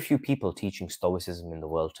 There are very few people teaching Stoicism in the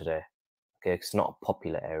world today. Okay, it's not a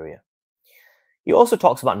popular area. He also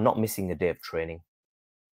talks about not missing a day of training.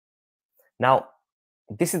 Now,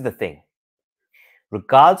 this is the thing.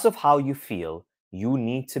 Regardless of how you feel, you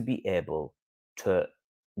need to be able to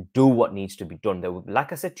do what needs to be done.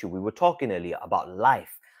 Like I said to you, we were talking earlier about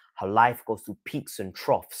life, how life goes through peaks and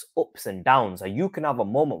troughs, ups and downs. And you can have a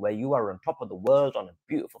moment where you are on top of the world on a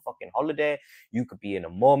beautiful fucking holiday. You could be in a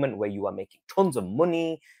moment where you are making tons of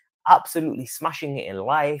money, absolutely smashing it in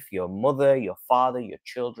life. Your mother, your father, your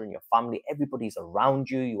children, your family, everybody's around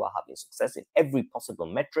you. You are having success in every possible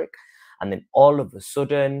metric. And then all of a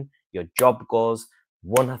sudden, your job goes,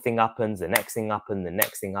 one thing happens, the next thing happens, the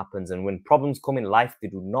next thing happens. And when problems come in life, they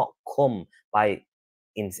do not come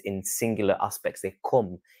in singular aspects. They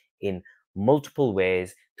come in multiple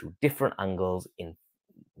ways, through different angles, in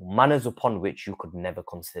manners upon which you could never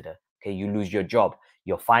consider. Okay, you lose your job,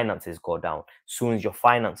 your finances go down. As soon as your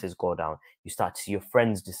finances go down, you start to see your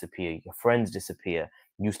friends disappear. Your friends disappear.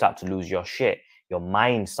 You start to lose your shit. Your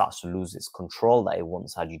mind starts to lose its control that it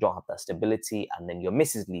once had. You don't have that stability. And then your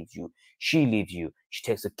missus leaves you. She leaves you. She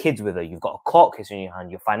takes the kids with her. You've got a court case in your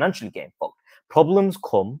hand. You're financially getting fucked. Problems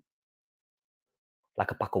come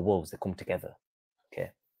like a pack of wolves. They come together.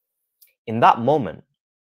 Okay. In that moment,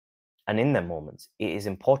 and in their moments, it is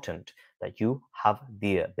important that you have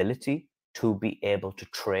the ability to be able to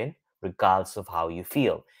train regardless of how you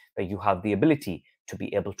feel, that you have the ability to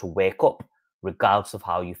be able to wake up regardless of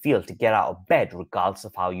how you feel, to get out of bed regardless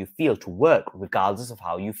of how you feel, to work regardless of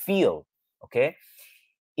how you feel. Okay?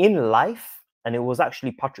 In life, and it was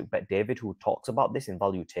actually Patrick Bet-David who talks about this in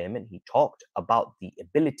Valuetainment. He talked about the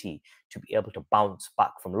ability to be able to bounce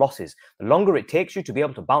back from losses. The longer it takes you to be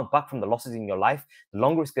able to bounce back from the losses in your life, the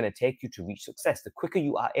longer it's going to take you to reach success. The quicker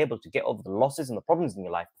you are able to get over the losses and the problems in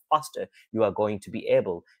your life, the faster you are going to be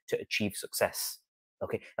able to achieve success.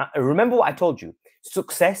 Okay, now remember what I told you.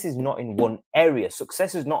 Success is not in one area.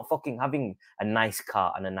 Success is not fucking having a nice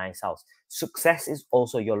car and a nice house. Success is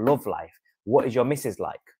also your love life. What is your missus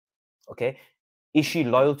like? Okay, Is she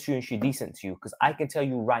loyal to you and she decent to you? Because I can tell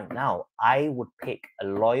you right now, I would pick a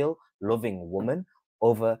loyal, loving woman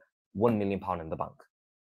over £1 million in the bank.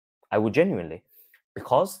 I would genuinely,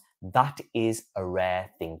 because that is a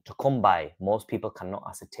rare thing to come by. Most people cannot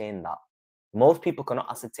ascertain that. Most people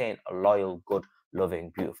cannot ascertain a loyal, good,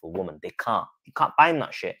 loving, beautiful woman. They can't. You can't find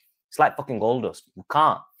that shit. It's like fucking gold dust. You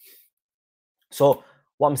can't. So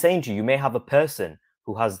what I'm saying to you, you may have a person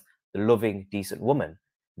who has the loving, decent woman.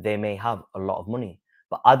 They may have a lot of money,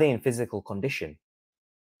 but are they in physical condition?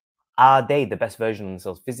 Are they the best version of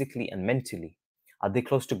themselves physically and mentally? Are they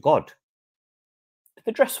close to God? Do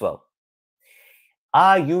they dress well?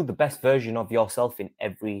 Are you the best version of yourself in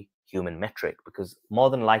every human metric? Because more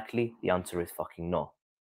than likely, the answer is fucking no.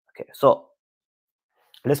 Okay, so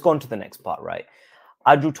let's go on to the next part, right?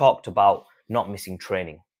 Andrew talked about not missing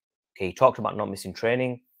training. Okay, he talked about not missing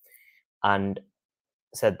training and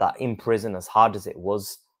said that in prison, as hard as it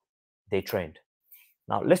was, they trained.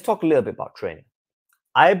 Now, let's talk a little bit about training.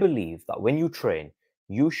 I believe that when you train,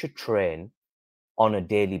 you should train on a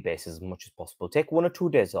daily basis as much as possible. Take 1 or 2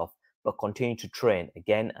 days off, but continue to train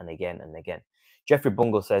again and again and again. Jeffrey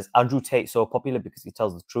Bungle says, Andrew Tate so popular because he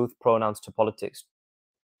tells the truth, pronouns to politics,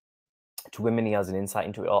 to women. He has an insight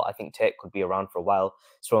into it all. I think Tate could be around for a while.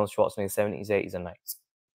 Arnold Schwarzenegger, 70s, 80s, and 90s.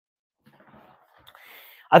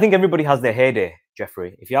 I think everybody has their heyday,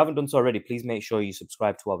 Jeffrey. If you haven't done so already, please make sure you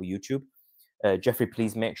subscribe to our YouTube. Jeffrey,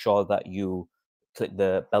 please make sure that you click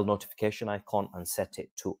the bell notification icon and set it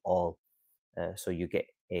to all, so you get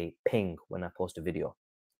a ping when I post a video.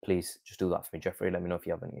 Please just do that for me, Jeffrey. Let me know if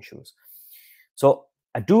you have any issues. So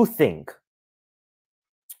I do think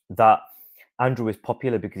that Andrew is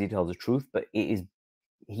popular because he tells the truth, but he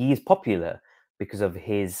is popular because of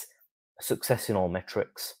his success in all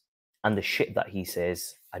metrics and the shit that he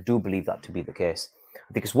says. I do believe that to be the case.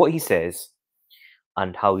 Because what he says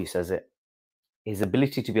and how he says it, his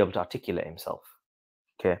ability to be able to articulate himself.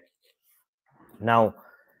 Okay. Now,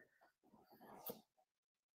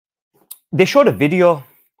 they showed a video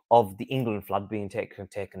of the England flag being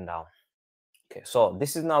taken down. Okay, so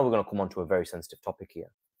this is now we're going to come on to a very sensitive topic here.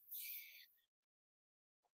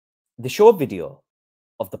 They show a video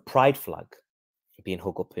of the Pride flag being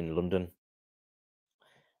hung up in London.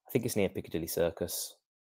 I think it's near Piccadilly Circus.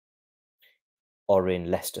 Or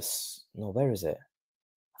in Leicester. No, where is it?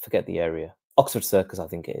 I forget the area. Oxford Circus, I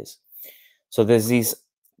think it is. So there's these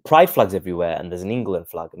Pride flags everywhere and there's an England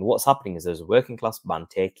flag. And what's happening is there's a working class man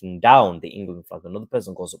taking down the England flag. Another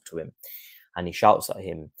person goes up to him and he shouts at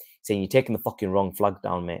him, saying, "You're taking the fucking wrong flag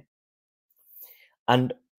down, mate."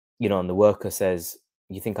 And, you know, and the worker says,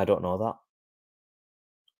 "You think I don't know that?"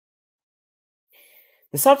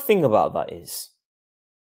 The sad thing about that is,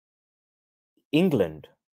 England,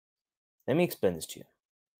 let me explain this to you.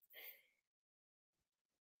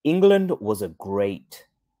 England was a great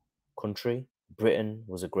country. Britain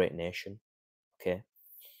was a great nation. Okay.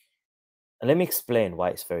 And let me explain why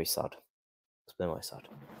it's very sad. Explain why it's sad.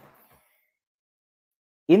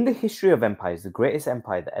 In the history of empires, the greatest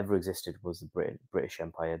empire that ever existed was the British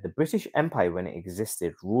Empire. The British Empire, when it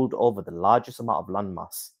existed, ruled over the largest amount of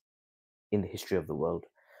landmass in the history of the world.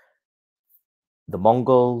 The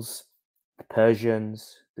Mongols, the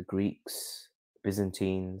Persians, the Greeks, the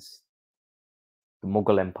Byzantines, the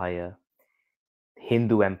Mughal Empire, the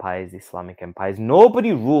Hindu empires, the Islamic empires.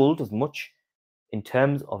 Nobody ruled as much in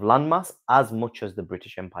terms of landmass as much as the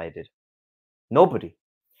British Empire did. Nobody.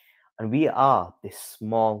 And we are this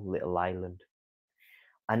small little island.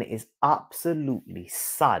 And it is absolutely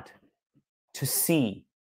sad to see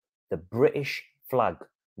the British flag,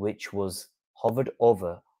 which was hovered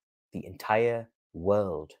over the entire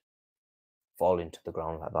world, fall into the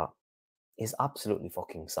ground like that. It's absolutely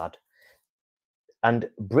fucking sad. And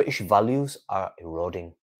British values are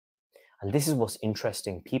eroding. And this is what's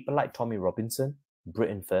interesting. People like Tommy Robinson,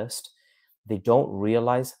 Britain First, they don't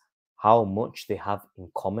realize how much they have in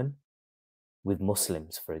common with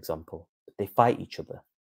Muslims, for example. They fight each other.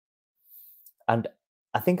 And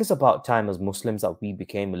I think it's about time as Muslims that we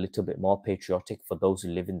became a little bit more patriotic for those who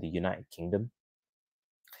live in the United Kingdom.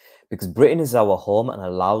 Because Britain is our home and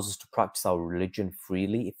allows us to practice our religion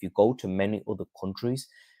freely. If you go to many other countries,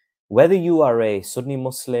 whether you are a Sunni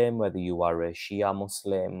Muslim, whether you are a Shia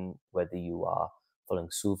Muslim, whether you are following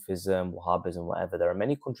Sufism, Wahhabism, whatever, there are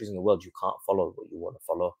many countries in the world you can't follow what you want to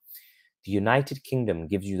follow. The United Kingdom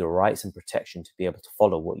gives you the rights and protection to be able to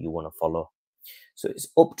follow what you want to follow. So it's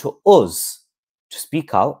up to us to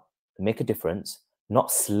speak out, make a difference,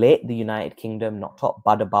 not slate the United Kingdom, not talk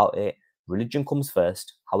bad about it. Religion comes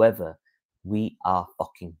first. However, we are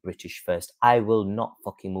fucking British first. I will not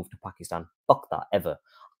fucking move to Pakistan. Fuck that, ever.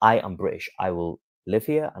 I am British. I will live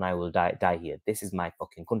here and I will die here. This is my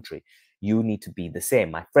fucking country. You need to be the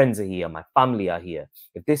same. My friends are here. My family are here.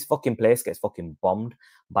 If this fucking place gets fucking bombed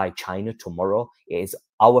by China tomorrow, it is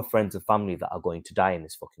our friends and family that are going to die in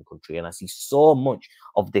this fucking country. And I see so much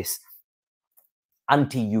of this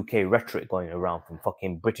anti-UK rhetoric going around from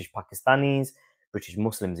fucking British Pakistanis, British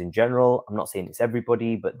Muslims in general. I'm not saying it's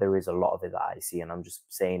everybody, but there is a lot of it that I see, and I'm just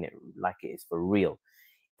saying it like it is for real.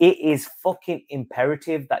 It is fucking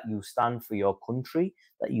imperative that you stand for your country,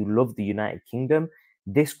 that you love the United Kingdom.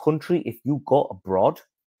 This country, if you go abroad,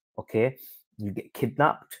 okay, you get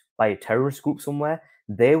kidnapped by a terrorist group somewhere,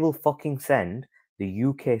 they will fucking send the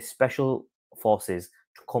UK special forces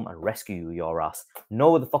to come and rescue your ass.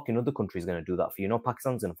 No other fucking other country is going to do that for you. No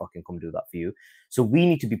Pakistan's going to fucking come do that for you. So we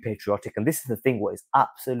need to be patriotic. And this is the thing, what is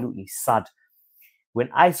absolutely sad. When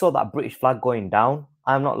I saw that British flag going down,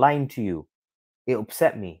 I'm not lying to you. It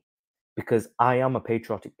upset me because I am a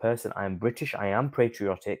patriotic person. I am British. I am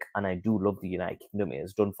patriotic. And I do love the United Kingdom. It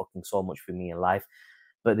has done fucking so much for me in life.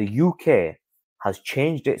 But the UK has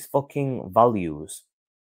changed its fucking values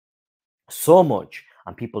so much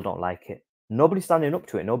and people don't like it. Nobody's standing up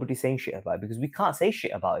to it. Nobody's saying shit about it because we can't say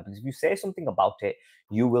shit about it, because if you say something about it,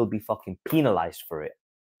 you will be fucking penalized for it.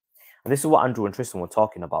 And this is what Andrew and Tristan were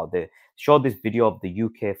talking about. They showed this video of the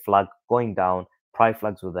UK flag going down, pride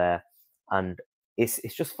flags were there, and it's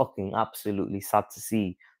just fucking absolutely sad to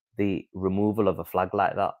see the removal of a flag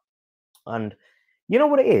like that. And you know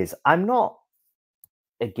what it is? I'm not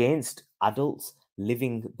against adults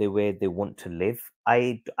living the way they want to live.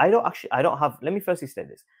 I don't have, let me firstly say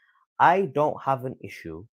this. I don't have an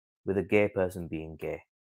issue with a gay person being gay.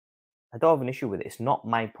 I don't have an issue with it. It's not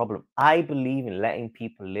my problem. I believe in letting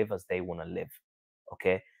people live as they want to live.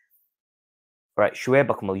 Okay. Right. Shuaib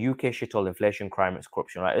Akmal, UK shithole, inflation, crime, and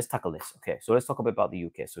corruption. Right. Let's tackle this. Okay. So let's talk a bit about the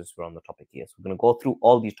UK. So we're on the topic here. So we're going to go through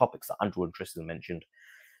all these topics that Andrew and Tristan mentioned.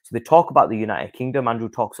 So they talk about the United Kingdom. Andrew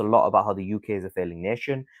talks a lot about how the UK is a failing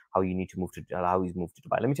nation, how you need to move to, how he's moved to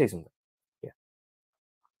Dubai. Let me tell you something. Yeah.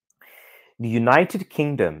 The United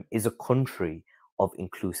Kingdom is a country of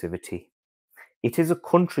inclusivity. It is a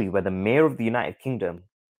country where the mayor of the United Kingdom,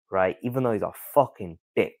 right, even though he's a fucking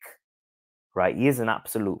dick, right, he is an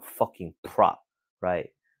absolute fucking prat, right?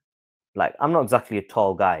 Like, I'm not exactly a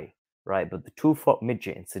tall guy, right? But the 2-foot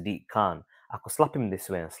midget in Sadiq Khan, I could slap him this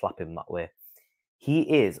way and slap him that way. He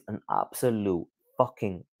is an absolute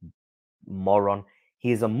fucking moron.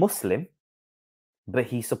 He is a Muslim, but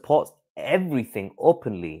he supports everything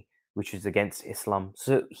openly which is against Islam.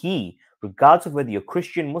 So he, regardless of whether you're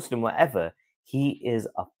Christian, Muslim, whatever, he is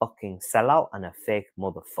a fucking sellout and a fake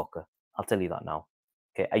motherfucker. I'll tell you that now.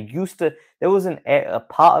 Okay, there was a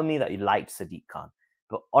part of me that liked Sadiq Khan.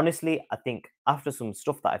 But honestly, I think after some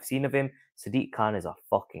stuff that I've seen of him, Sadiq Khan is a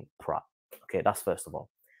fucking prat. Okay, that's first of all.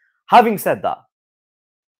 Having said that,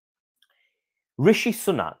 Rishi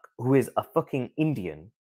Sunak, who is a fucking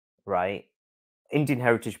Indian, right? Indian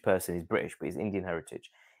heritage person, he's British, but he's Indian heritage,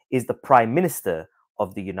 is the Prime Minister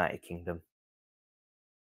of the United Kingdom.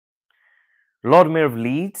 Lord Mayor of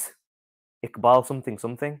Leeds, Iqbal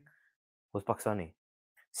something, was Pakistani.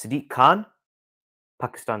 Sadiq Khan,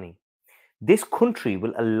 Pakistani. This country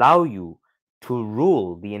will allow you to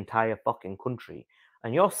rule the entire fucking country.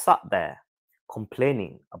 And you're sat there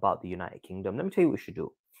complaining about the United Kingdom. Let me tell you what you should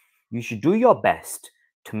do. You should do your best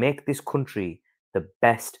to make this country the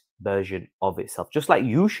best version of itself. Just like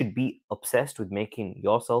you should be obsessed with making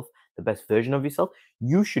yourself the best version of yourself,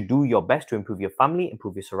 you should do your best to improve your family,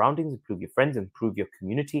 improve your surroundings, improve your friends, improve your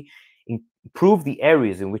community, improve the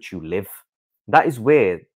areas in which you live. That is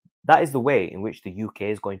the way in which the UK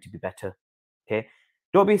is going to be better. Okay,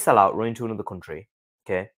 don't be a sellout running to another country.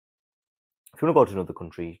 Okay, if you want to go to another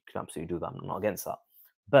country, you can absolutely do that. I'm not against that,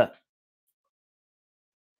 but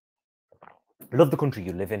love the country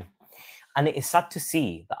you live in. And it is sad to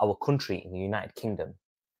see that our country in the United Kingdom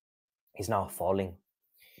is now falling.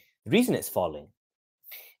 The reason it's falling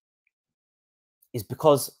is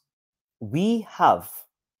because we have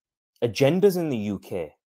agendas in the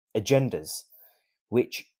UK, agendas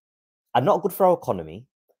which are not good for our economy,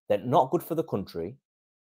 they're not good for the country,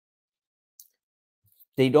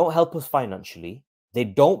 they don't help us financially, they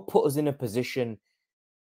don't put us in a position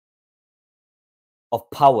of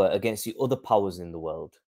power against the other powers in the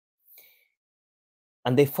world.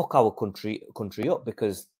 And they fuck our country up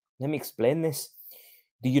because, let me explain this.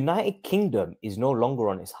 The United Kingdom is no longer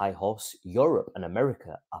on its high horse. Europe and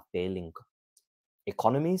America are failing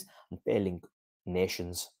economies and failing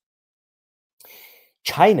nations.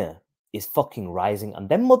 China is fucking rising, and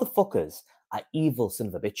them motherfuckers are evil son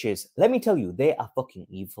of a bitches. Let me tell you, they are fucking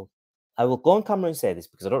evil. I will go on camera and say this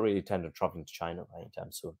because I don't really intend on traveling to China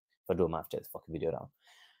anytime soon. If I do, I might have to take this fucking video down.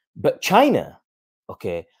 But China,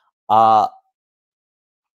 okay, are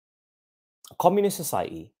a communist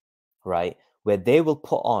society, right, where they will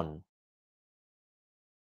put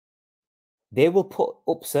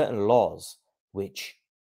up certain laws which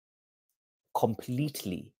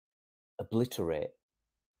completely obliterate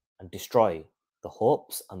and destroy the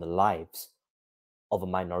hopes and the lives of a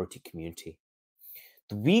minority community.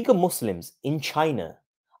 The Uyghur Muslims in China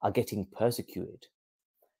are getting persecuted,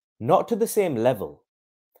 not to the same level,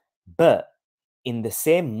 but in the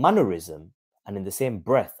same mannerism and in the same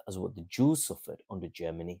breath as what the Jews suffered under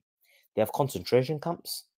Germany. They have concentration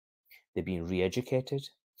camps, they're being re-educated,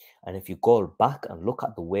 and if you go back and look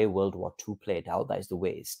at the way World War II played out, that is the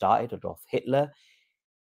way it started. Adolf Hitler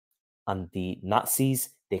and the Nazis,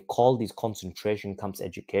 they called these concentration camps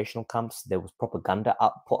educational camps. There was propaganda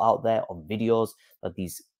put out there on videos that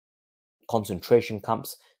these concentration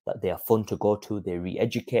camps, that they are fun to go to, they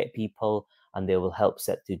re-educate people, and they will help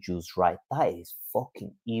set the Jews right. That is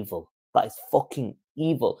fucking evil. That is fucking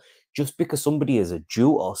evil. Just because somebody is a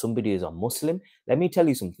Jew or somebody is a Muslim, let me tell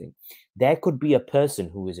you something. There could be a person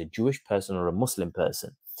who is a Jewish person or a Muslim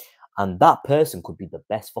person, and that person could be the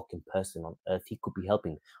best fucking person on earth. He could be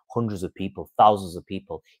helping hundreds of people, thousands of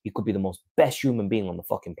people. He could be the most best human being on the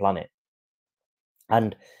fucking planet.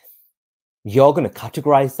 And you're going to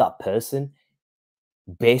categorize that person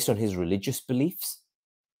based on his religious beliefs?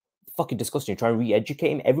 Fucking disgusting. You're trying to re-educate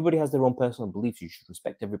him. Everybody has their own personal beliefs. You should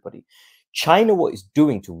respect everybody. China, what it's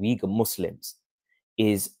doing to Uyghur Muslims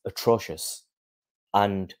is atrocious.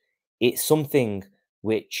 And it's something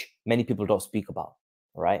which many people don't speak about,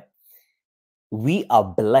 right? We are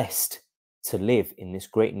blessed to live in this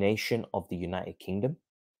great nation of the United Kingdom,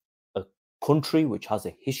 a country which has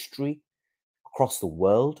a history across the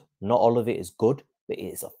world. Not all of it is good, but it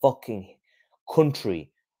is a fucking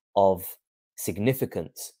country of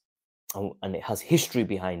significance, and it has history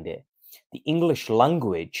behind it. The English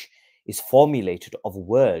language is formulated of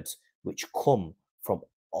words which come from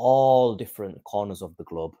all different corners of the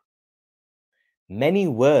globe. Many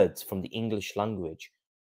words from the English language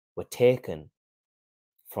were taken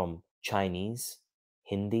from Chinese,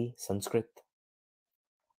 Hindi, Sanskrit,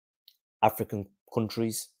 African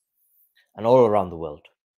countries, and all around the world.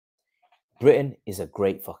 Britain is a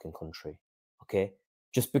great fucking country, okay?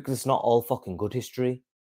 Just because it's not all fucking good history,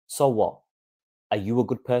 so what? Are you a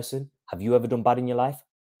good person? Have you ever done bad in your life?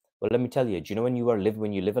 Well, let me tell you, do you know when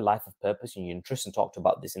you live a life of purpose, and Tristan talked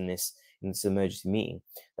about this in this emergency meeting,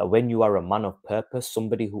 that when you are a man of purpose,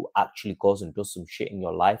 somebody who actually goes and does some shit in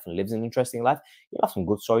your life and lives an interesting life, you'll have some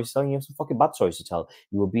good stories to tell, and you have some fucking bad stories to tell.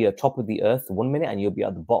 You will be at top of the earth 1 minute, and you'll be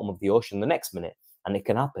at the bottom of the ocean the next minute. And it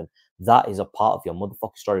can happen. That is a part of your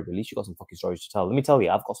motherfucking story. But at least you got some fucking stories to tell. Let me tell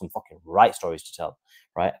you, I've got some fucking right stories to tell,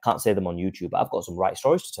 right? I can't say them on YouTube, but I've got some right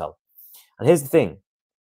stories to tell. And here's the thing,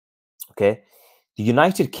 okay? The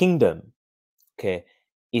United Kingdom, okay,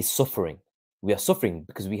 is suffering. We are suffering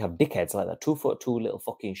because we have dickheads like that 2'2" little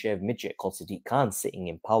fucking shaved midget called Sadiq Khan sitting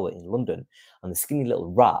in power in London, and the skinny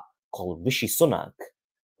little rat called Rishi Sunak,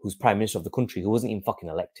 who's Prime Minister of the country, who wasn't even fucking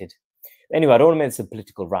elected. Anyway, I don't want to make this a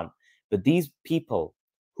political rant, but these people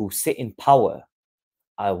who sit in power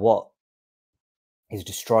are what is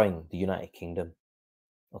destroying the United Kingdom,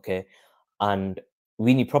 okay? And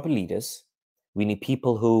we need proper leaders. We need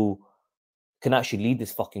people who can actually lead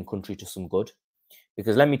this fucking country to some good.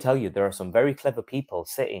 Because let me tell you, there are some very clever people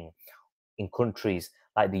sitting in countries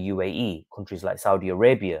like the UAE, countries like Saudi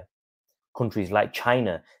Arabia, countries like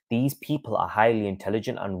China. These people are highly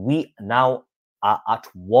intelligent, and we now are at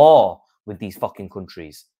war with these fucking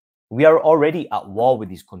countries. We are already at war with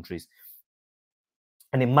these countries.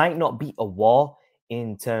 And it might not be a war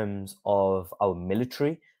in terms of our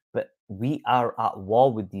military, but we are at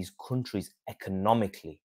war with these countries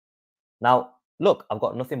economically. Now, look, I've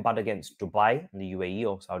got nothing bad against Dubai and the UAE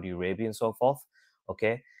or Saudi Arabia and so forth.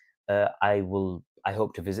 Okay, I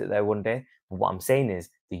hope to visit there one day. But what I'm saying is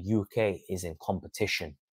the UK is in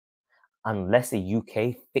competition. Unless the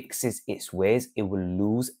UK fixes its ways, it will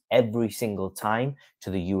lose every single time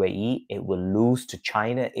to the UAE. It will lose to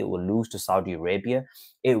China. It will lose to Saudi Arabia.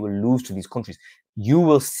 It will lose to these countries. You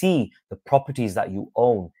will see the properties that you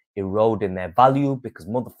own erode in their value because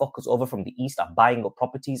motherfuckers over from the East are buying up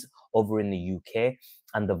properties over in the UK,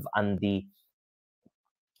 and the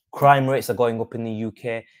crime rates are going up in the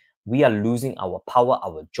UK. We are losing our power,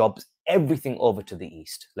 our jobs, everything over to the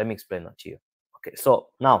East. Let me explain that to you. Okay, so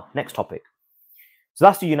now, next topic. So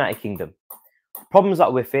that's the United Kingdom. Problems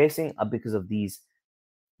that we're facing are because of these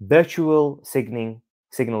virtual signaling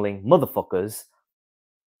motherfuckers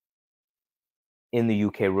in the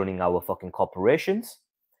UK running our fucking corporations.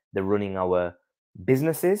 They're running our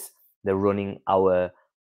businesses, they're running our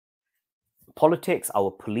politics,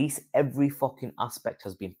 our police. Every fucking aspect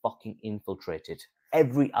has been fucking infiltrated.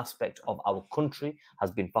 Every aspect of our country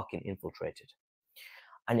has been fucking infiltrated.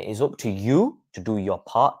 And it is up to you to do your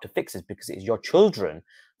part to fix it, because it is your children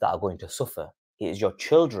that are going to suffer. It is your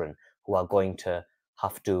children who are going to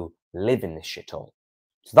have to live in this shithole.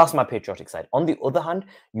 So that's my patriotic side. On the other hand,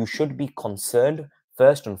 you should be concerned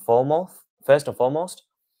first and foremost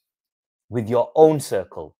with your own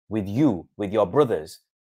circle, with you, with your brothers,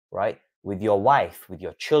 right? With your wife, with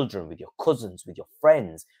your children, with your cousins, with your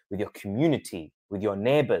friends, with your community, with your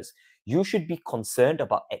neighbors. You should be concerned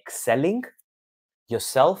about excelling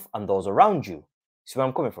yourself and those around you. See where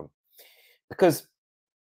I'm coming from? Because,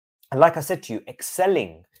 like I said to you,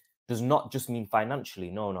 excelling does not just mean financially.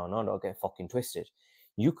 No, don't get fucking twisted.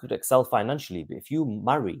 You could excel financially, but if you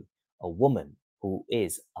marry a woman who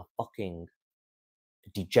is a fucking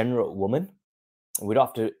degenerate woman, we don't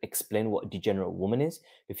have to explain what a degenerate woman is.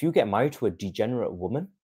 If you get married to a degenerate woman,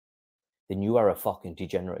 then you are a fucking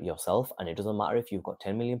degenerate yourself. And it doesn't matter if you've got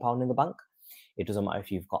 £10 million in the bank. It doesn't matter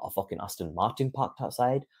if you've got a fucking Aston Martin parked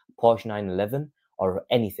outside, Porsche 911, or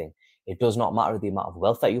anything. It does not matter the amount of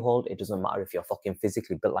wealth that you hold. It doesn't matter if you're fucking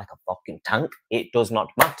physically built like a fucking tank. It does not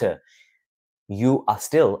matter. You are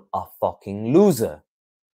still a fucking loser.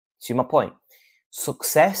 See my point?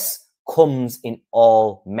 Success comes in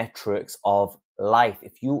all metrics of life.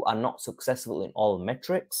 If you are not successful in all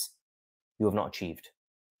metrics, you have not achieved.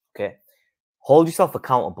 Okay? Hold yourself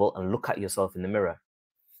accountable and look at yourself in the mirror.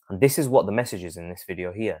 And this is what the message is in this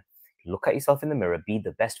video here. Look at yourself in the mirror. Be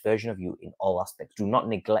the best version of you in all aspects. Do not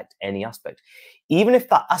neglect any aspect. Even if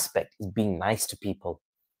that aspect is being nice to people.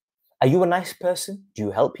 Are you a nice person? Do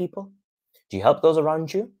you help people? Do you help those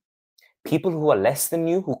around you? People who are less than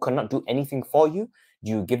you, who cannot do anything for you,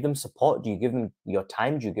 do you give them support? Do you give them your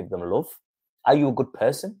time? Do you give them love? Are you a good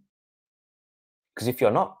person? Because if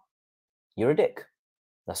you're not, you're a dick.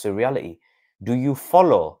 That's the reality. Do you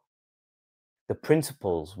follow the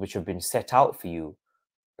principles which have been set out for you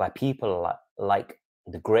by people like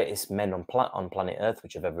the greatest men on planet Earth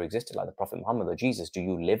which have ever existed, like the Prophet Muhammad or Jesus? Do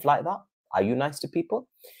you live like that? Are you nice to people?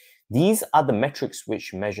 These are the metrics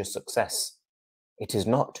which measure success. It is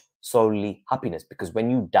not solely happiness, because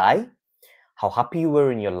when you die, how happy you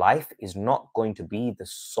were in your life is not going to be the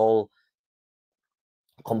sole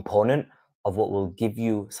component of what will give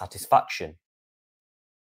you satisfaction.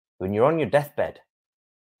 When you're on your deathbed,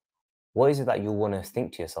 what is it that you want to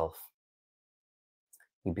think to yourself?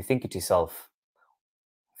 You'll be thinking to yourself,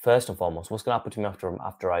 first and foremost, what's going to happen to me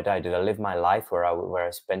after I die? Did I live my life where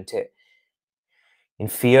I spent it in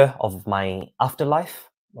fear of my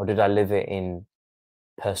afterlife, or did I live it in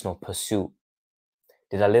personal pursuit?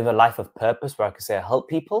 Did I live a life of purpose where I could say I help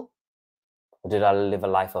people? Or did I live a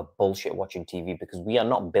life of bullshit watching TV? Because we are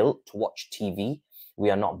not built to watch TV.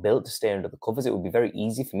 We are not built to stay under the covers. It would be very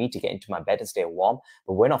easy for me to get into my bed and stay warm,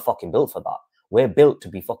 but we're not fucking built for that. We're built to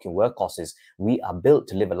be fucking workhorses. We are built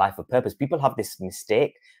to live a life of purpose. People have this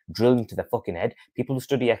mistake drilled into their fucking head. People who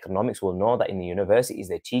study economics will know that in the universities,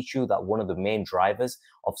 they teach you that one of the main drivers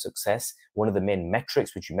of success, one of the main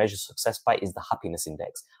metrics which you measure success by, is the happiness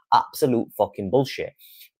index. Absolute fucking bullshit.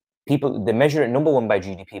 People, they measure it number one by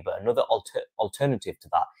GDP, but another alternative to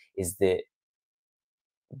that is the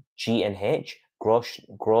GNH,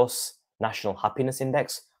 Gross National Happiness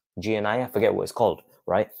Index, GNI, I forget what it's called,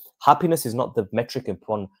 right? Happiness is not the metric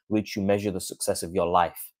upon which you measure the success of your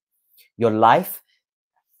life. Your life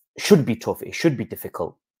should be tough, it should be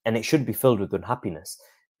difficult, and it should be filled with unhappiness,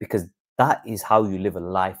 because that is how you live a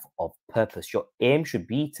life of purpose. Your aim should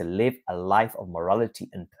be to live a life of morality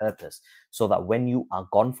and purpose, so that when you are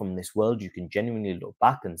gone from this world, you can genuinely look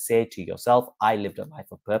back and say to yourself, I lived a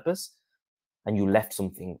life of purpose, and you left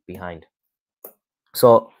something behind.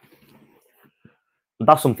 So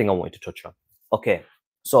that's something I wanted to touch on. Okay,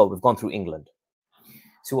 so we've gone through England.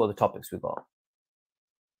 See what other topics we've got.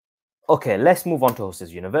 Okay, let's move on to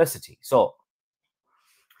Husserl's University. So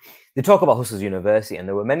they talk about Husserl's University, and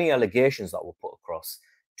there were many allegations that were put across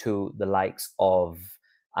to the likes of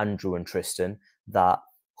Andrew and Tristan that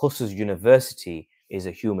Husserl's University is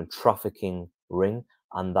a human trafficking ring,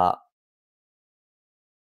 and that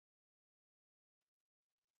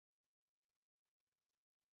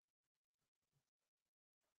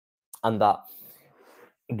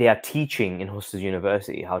they are teaching in Husserl's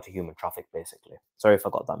University how to human traffic, basically. Sorry if I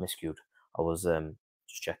got that miscued. I was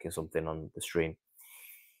just checking something on the stream.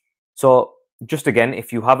 So just again,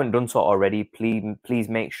 if you haven't done so already, please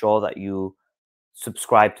make sure that you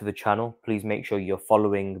subscribe to the channel. Please make sure you're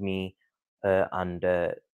following me, and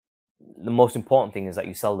the most important thing is that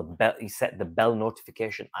you set the bell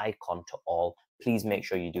notification icon to all. Please make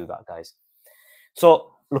sure you do that, guys.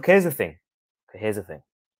 So look, here's the thing.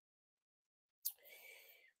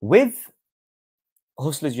 With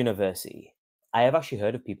Hustlers University, I have actually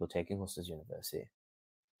heard of people taking Hustlers University.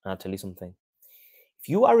 And I'll tell you something. If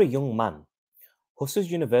you are a young man,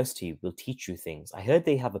 Hustlers University will teach you things. I heard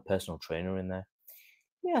they have a personal trainer in there.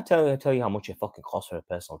 Yeah, I'll tell you how much it fucking costs for a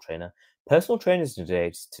personal trainer. Personal trainers in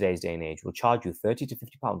today's day and age will charge you £30 to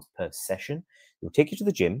 £50 per session. They'll take you to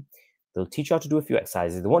the gym. They'll teach you how to do a few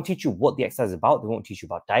exercises. They won't teach you what the exercise is about. They won't teach you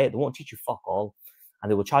about diet. They won't teach you fuck all.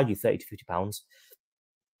 And they will charge you £30 to £50.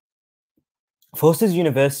 For Hustlers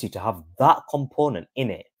University to have that component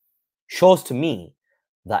in it shows to me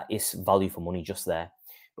that it's value for money just there.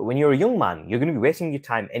 But when you're a young man, you're going to be wasting your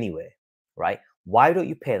time anyway, right? Why don't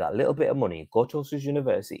you pay that little bit of money, go to Hustlers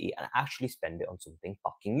University and actually spend it on something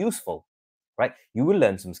fucking useful, right? You will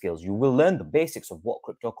learn some skills. You will learn the basics of what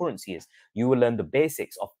cryptocurrency is. You will learn the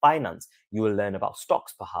basics of finance. You will learn about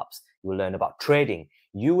stocks, perhaps. You will learn about trading.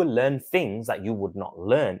 You will learn things that you would not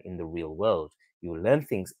learn in the real world. You will learn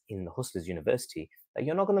things in the Hustlers University that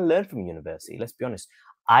you're not going to learn from university. Let's be honest.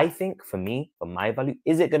 I think for me, for my value,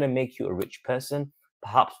 is it going to make you a rich person?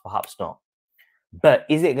 Perhaps, perhaps not. But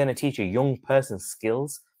is it going to teach a young person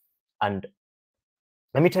skills? And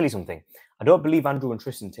let me tell you something. I don't believe Andrew and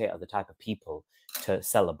Tristan Tate are the type of people to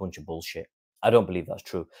sell a bunch of bullshit. I don't believe that's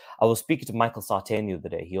true. I was speaking to Michael Sartain the other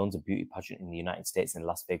day. He owns a beauty pageant in the United States in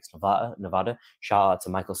Las Vegas, Nevada. Shout out to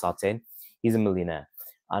Michael Sartain. He's a millionaire.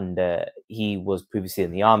 And he was previously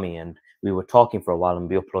in the army. And we were talking for a while and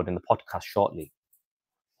we'll be uploading the podcast shortly.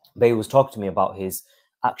 But he was talking to me about his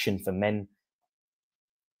Action for Men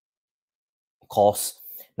course.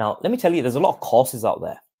 Now, let me tell you, there's a lot of courses out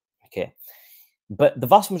there, okay? But the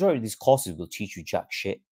vast majority of these courses will teach you jack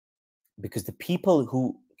shit because the people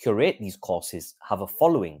who curate these courses have a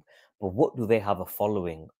following. But what do they have a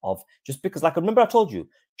following of? Just because, like, remember I told you,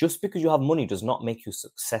 just because you have money does not make you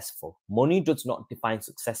successful. Money does not define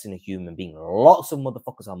success in a human being. Lots of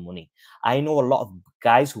motherfuckers have money. I know a lot of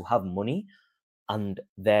guys who have money and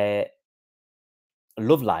their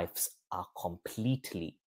love lives are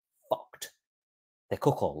completely fucked. They're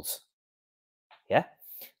cuckolds. Yeah?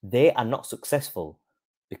 They are not successful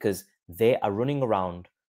because they are running around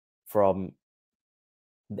from...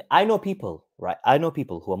 I know people, right? I know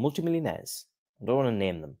people who are multimillionaires. I don't want to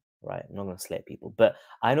name them, right? I'm not going to slate people. But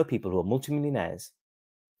I know people who are multimillionaires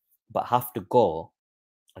but have to go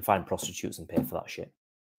and find prostitutes and pay for that shit.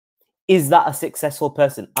 Is that a successful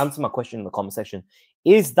person? Answer my question in the comment section.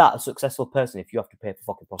 Is that a successful person if you have to pay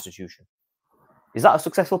for fucking prostitution? Is that a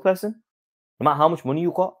successful person? No matter how much money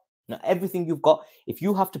you got, no, everything you've got, if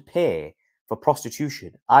you have to pay for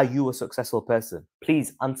prostitution, are you a successful person?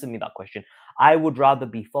 Please answer me that question. I would rather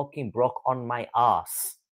be fucking broke on my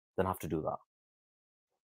ass than have to do that.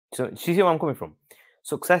 So, you see where I'm coming from?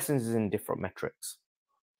 Success is in different metrics.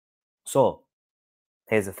 So,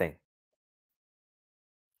 here's the thing.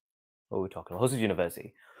 What are we talking about? Hustlers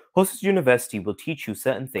University. Hustlers University will teach you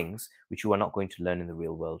certain things which you are not going to learn in the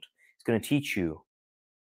real world. It's going to teach you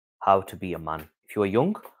how to be a man. If you are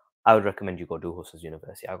young, I would recommend you go do Hustlers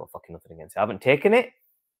University. I got fucking nothing against it. I haven't taken it,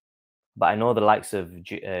 but I know the likes of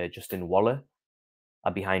Justin Waller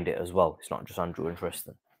are behind it as well. It's not just Andrew and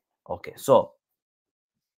Tristan. Okay, so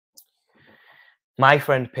my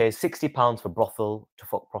friend pays £60 for brothel to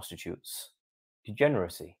fuck prostitutes.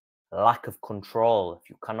 Degeneracy, lack of control. If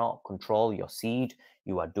you cannot control your seed,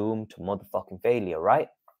 you are doomed to motherfucking failure, right?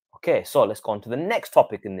 Okay, so let's go on to the next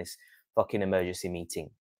topic in this fucking emergency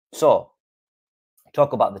meeting. So,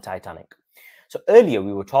 talk about the Titanic. So earlier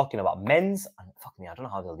we were talking about men's, and fuck me, I don't know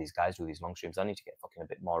how these guys do these long streams. I need to get fucking a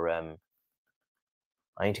bit more,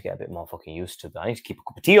 I need to get a bit more fucking used to that. I need to keep a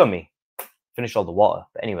cup of tea on me. Finish all the water.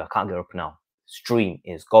 But anyway, I can't get up now. Stream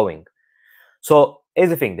is going. So here's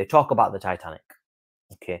the thing. They talk about the Titanic.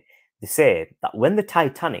 Okay. They say that when the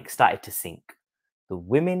Titanic started to sink, the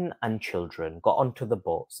women and children got onto the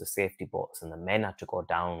boats, the safety boats, and the men had to go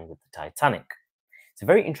down with the Titanic. It's a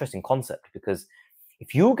very interesting concept because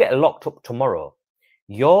if you get locked up tomorrow,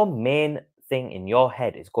 your main thing in your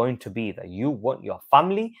head is going to be that you want your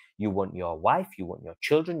family, you want your wife, you want your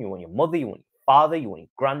children, you want your mother, you want your father, you want your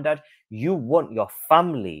granddad, you want your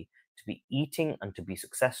family to be eating and to be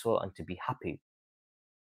successful and to be happy.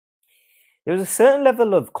 There's a certain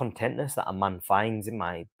level of contentness that a man finds, in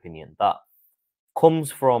my opinion, that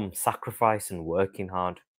comes from sacrifice and working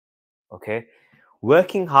hard. Okay?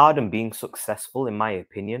 Working hard and being successful, in my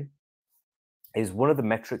opinion, is one of the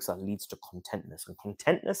metrics that leads to contentness. And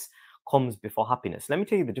contentness comes before happiness. Let me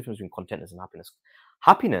tell you the difference between contentness and happiness.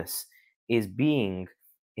 Happiness is being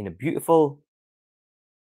in a beautiful...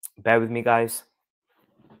 Bear with me, guys.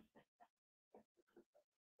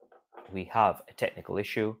 we have a technical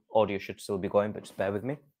issue. Audio should still be going, but just bear with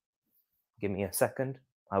me. Give me a second.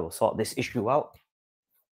 I will sort this issue out.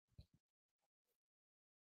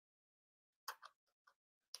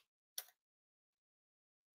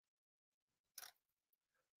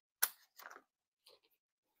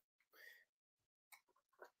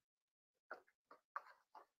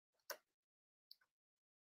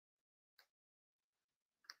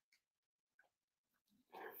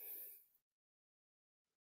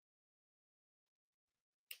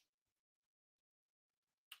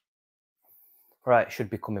 Right, should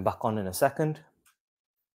be coming back on in a second.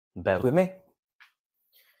 Bear with me.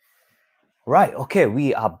 Right, okay,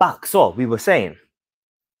 we are back. So we were saying,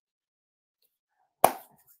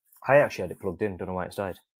 I actually had it plugged in, don't know why it's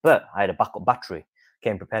died, but I had a backup battery,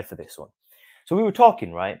 came prepared for this one. So we were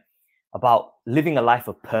talking, right, about living a life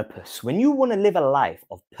of purpose. When you want to live a life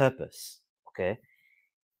of purpose, okay,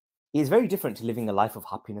 it's very different to living a life of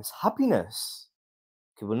happiness. Happiness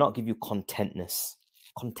will not give you contentness.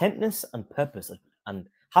 Contentness and purpose and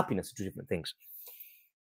happiness are two different things.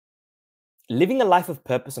 Living a life of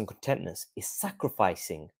purpose and contentness is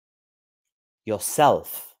sacrificing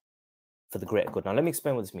yourself for the greater good. Now, let me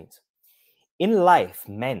explain what this means. In life,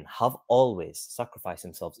 men have always sacrificed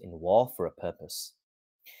themselves in war for a purpose.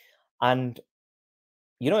 And,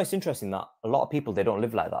 you know, it's interesting that a lot of people, they don't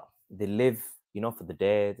live like that. They live, you know, for the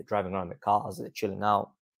day, they're driving around in their cars, they're chilling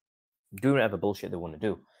out, doing whatever bullshit they want to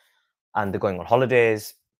do. And they're going on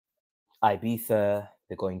holidays, Ibiza,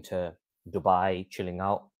 they're going to Dubai, chilling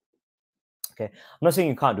out. Okay, I'm not saying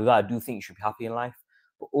you can't do that. I do think you should be happy in life.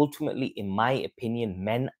 But ultimately, in my opinion,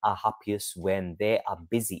 men are happiest when they are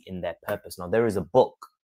busy in their purpose. Now, there is a book.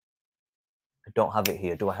 I don't have it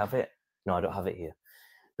here. Do I have it? No, I don't have it here.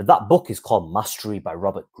 But that book is called Mastery by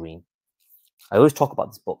Robert Greene. I always talk about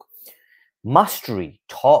this book. Mastery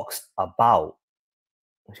talks about,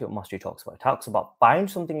 let's see what Mastery talks about. It talks about find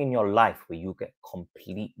something in your life where you get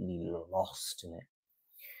completely lost in it.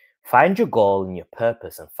 Find your goal and your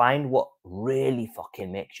purpose and find what really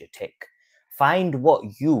fucking makes you tick. Find what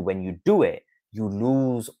when you do it, you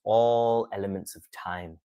lose all elements of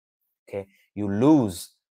time. Okay. You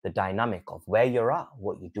lose the dynamic of where you're at,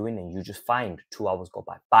 what you're doing, and you just find 2 hours go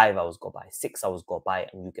by, 5 hours go by, 6 hours go by,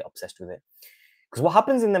 and you get obsessed with it. Because what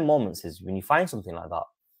happens in them moments is when you find something like that,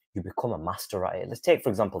 you become a master at it. Let's take, for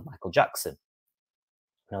example, Michael Jackson.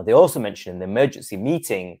 Now, they also mentioned in the emergency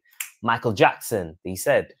meeting, Michael Jackson, he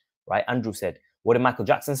said, right? Andrew said, what did Michael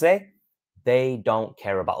Jackson say? They don't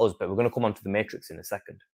care about us, but we're going to come on to the Matrix in a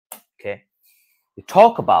second. Okay. We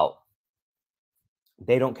talk about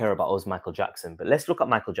they don't care about us, Michael Jackson, but let's look at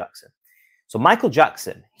Michael Jackson. So Michael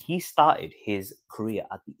Jackson, he started his career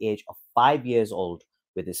at the age of 5 years old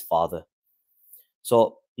with his father.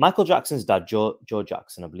 So Michael Jackson's dad, Joe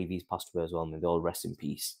Jackson, I believe he's passed away as well, may they all rest in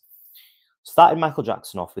peace. Started Michael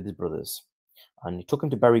Jackson off with his brothers, and he took him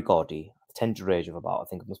to Berry Gordy at the tender age of about, I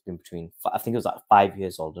think it must have been between, I think it was like 5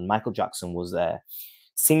 years old, and Michael Jackson was there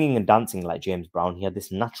singing and dancing like James Brown. He had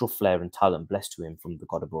this natural flair and talent blessed to him from the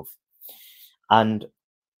God above. And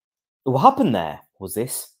what happened there was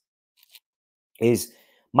this, is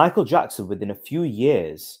Michael Jackson, within a few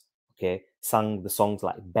years, okay, sang the songs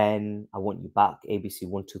like Ben, I Want You Back, ABC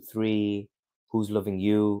 123, Who's Loving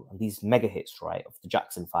You, and these mega hits, right, of the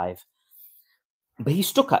Jackson 5. But he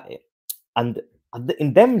stuck at it. And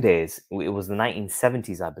in them days, it was the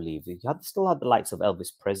 1970s, I believe, you still had the likes of Elvis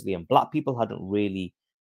Presley, and black people hadn't really,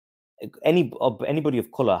 anybody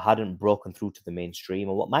of color hadn't broken through to the mainstream.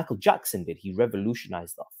 And what Michael Jackson did, he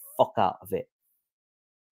revolutionized the fuck out of it.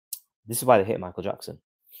 This is why they hate Michael Jackson.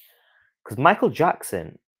 Because Michael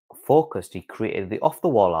Jackson focused, he created the Off the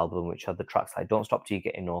Wall album, which had the tracks like Don't Stop Till You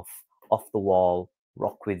Get Enough, Off the Wall,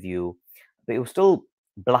 Rock With You. But it was still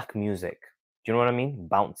black music. Do you know what I mean?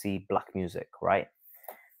 Bouncy black music, right?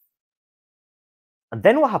 And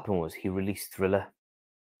then what happened was he released Thriller.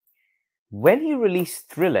 When he released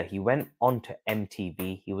Thriller, he went on to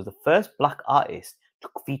MTV. He was the first black artist to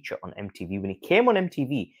feature on MTV. When he came on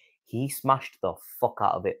MTV, he smashed the fuck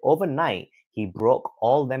out of it. Overnight, he broke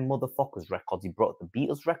all them motherfuckers' records. He broke the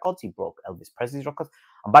Beatles' records. He broke Elvis Presley's records.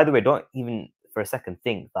 And by the way, don't even for a second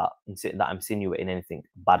think that I'm insinuating anything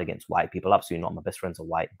bad against white people. Absolutely not. My best friends are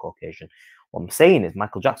white and Caucasian. What I'm saying is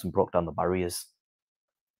Michael Jackson broke down the barriers.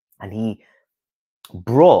 And he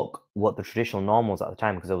broke what the traditional norm was at the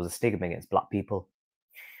time, because there was a stigma against black people.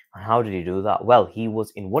 And how did he do that? Well, he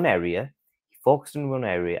was in one area, he focused in one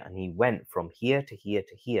area, and he went from here to here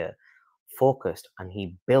to here, focused, and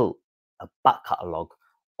he built a back catalogue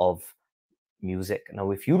of music.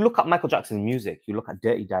 Now, if you look at Michael Jackson's music, you look at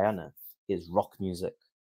Dirty Diana, it's rock music.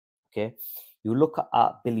 Okay, you look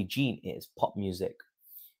at Billie Jean, it is pop music.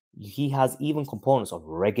 He has even components of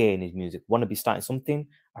reggae in his music. Want to be starting something?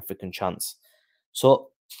 African chants. So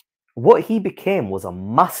what he became was a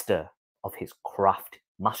master of his craft,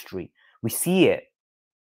 mastery. We see it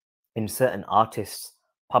in certain artists,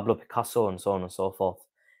 Pablo Picasso and so on and so forth.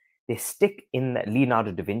 They stick in that.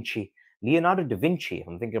 Leonardo da Vinci. Leonardo da Vinci, if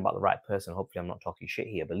I'm thinking about the right person, hopefully I'm not talking shit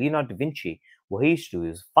here, but Leonardo da Vinci, what he used to do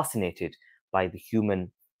is fascinated by the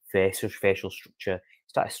human facial structure. He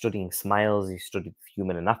started studying smiles, he studied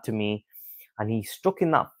human anatomy, and he stuck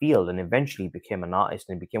in that field and eventually became an artist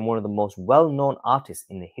and became one of the most well-known artists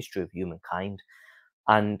in the history of humankind.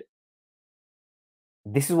 And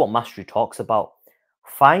this is what mastery talks about.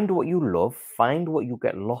 Find what you love, find what you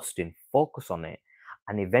get lost in, focus on it,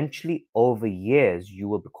 and eventually over years you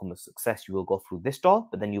will become a success. You will go through this door,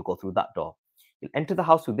 but then you go through that door. You'll enter the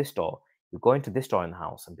house through this door, you go into this door in the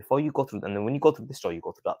house, and before you go through, and then when you go through this door, you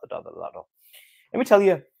go through that door. Let me tell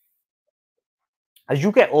you, as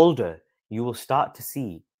you get older, you will start to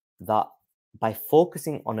see that by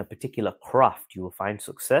focusing on a particular craft, you will find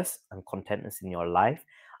success and contentness in your life,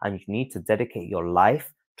 and you need to dedicate your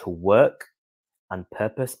life to work and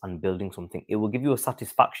purpose and building something. It will give you a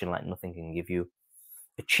satisfaction like nothing can give you.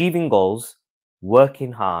 Achieving goals,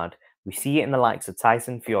 working hard. We see it in the likes of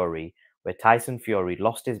Tyson Fury, where Tyson Fury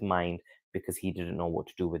lost his mind because he didn't know what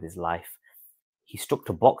to do with his life. He stuck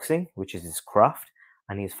to boxing, which is his craft,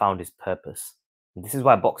 and he's found his purpose. And this is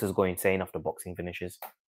why boxers go insane after boxing finishes.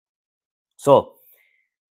 So,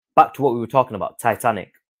 back to what we were talking about,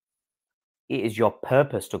 Titanic. It is your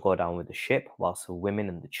purpose to go down with the ship whilst the women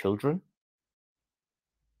and the children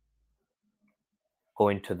go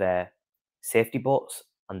into their safety boats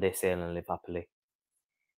and they sail and live happily.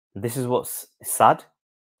 And this is what's sad,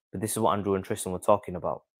 but this is what Andrew and Tristan were talking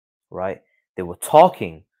about, right? They were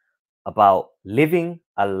talking about living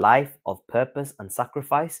a life of purpose and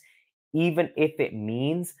sacrifice, even if it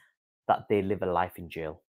means that they live a life in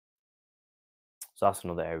jail. So that's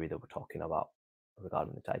another area that we're talking about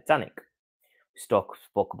regarding the Titanic. We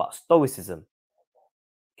spoke about stoicism,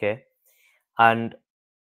 okay? And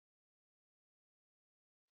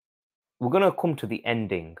we're going to come to the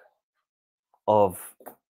ending of,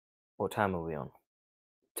 what time are we on?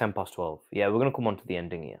 10 past 12. Yeah, we're going to come on to the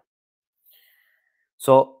ending here.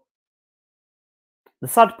 So the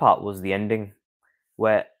sad part was the ending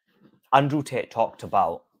where Andrew Tate talked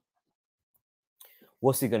about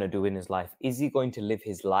what's he going to do in his life. Is he going to live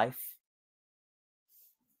his life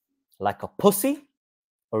like a pussy,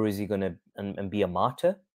 or is he going to and be a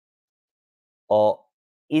martyr? Or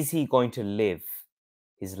is he going to live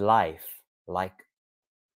his life like...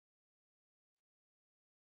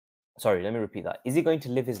 Sorry, let me repeat that. Is he going to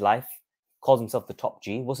live his life, calls himself the top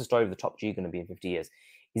G? What's the story of the top G going to be in 50 years?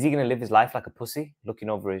 Is he going to live his life like a pussy, looking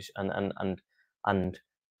over his and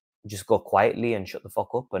just go quietly and shut the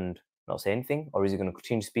fuck up and not say anything? Or is he going to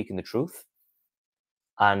continue speaking the truth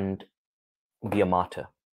and be a martyr?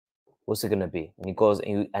 What's it going to be? And he goes,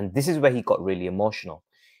 and this is where he got really emotional.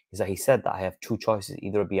 Is that he said that I have two choices.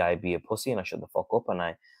 Either I be a pussy and I shut the fuck up and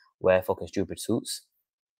I wear fucking stupid suits.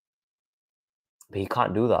 But he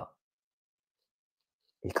can't do that.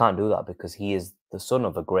 He can't do that because he is the son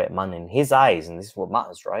of a great man in his eyes. And this is what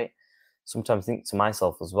matters, right? Sometimes I think to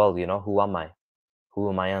myself as well, you know, who am I? Who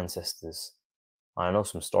are my ancestors? I know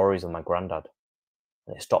some stories of my granddad.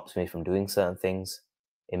 And it stops me from doing certain things.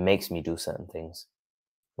 It makes me do certain things.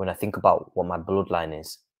 When I think about what my bloodline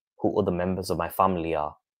is, who other members of my family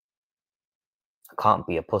are, I can't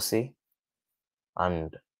be a pussy.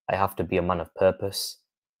 And I have to be a man of purpose.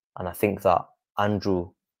 And I think that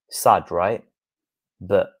Andrew is sad, right?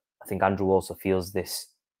 But I think Andrew also feels this,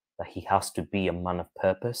 that he has to be a man of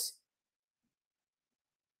purpose.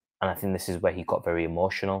 And I think this is where he got very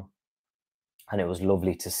emotional. And it was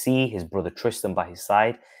lovely to see his brother Tristan by his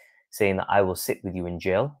side, saying that I will sit with you in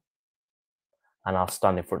jail and I'll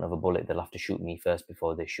stand in front of a bullet. They'll have to shoot me first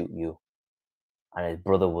before they shoot you. And his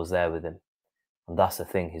brother was there with him. And that's the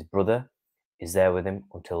thing. His brother is there with him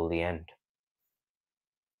until the end.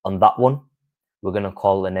 On that one, we're going to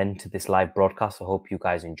call an end to this live broadcast. I hope you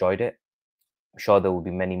guys enjoyed it. I'm sure there will be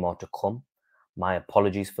many more to come. My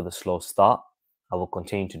apologies for the slow start. I will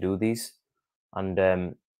continue to do these.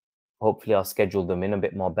 And hopefully I'll schedule them in a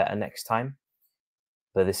bit more better next time.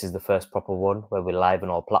 But this is the first proper one where we're live on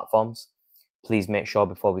all platforms. Please make sure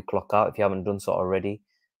before we clock out, if you haven't done so already,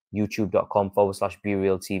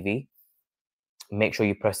 youtube.com/BeRealTV. Make sure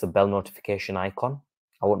you press the bell notification icon.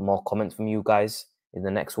 I want more comments from you guys in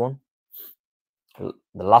the next one. The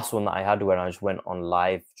last one that I had where I just went on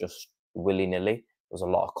live just willy-nilly, there was a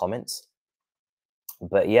lot of comments.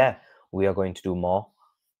 But yeah, we are going to do more.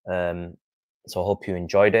 So I hope you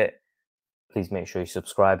enjoyed it. Please make sure you're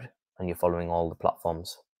subscribed and you're following all the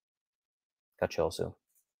platforms. Catch you all soon.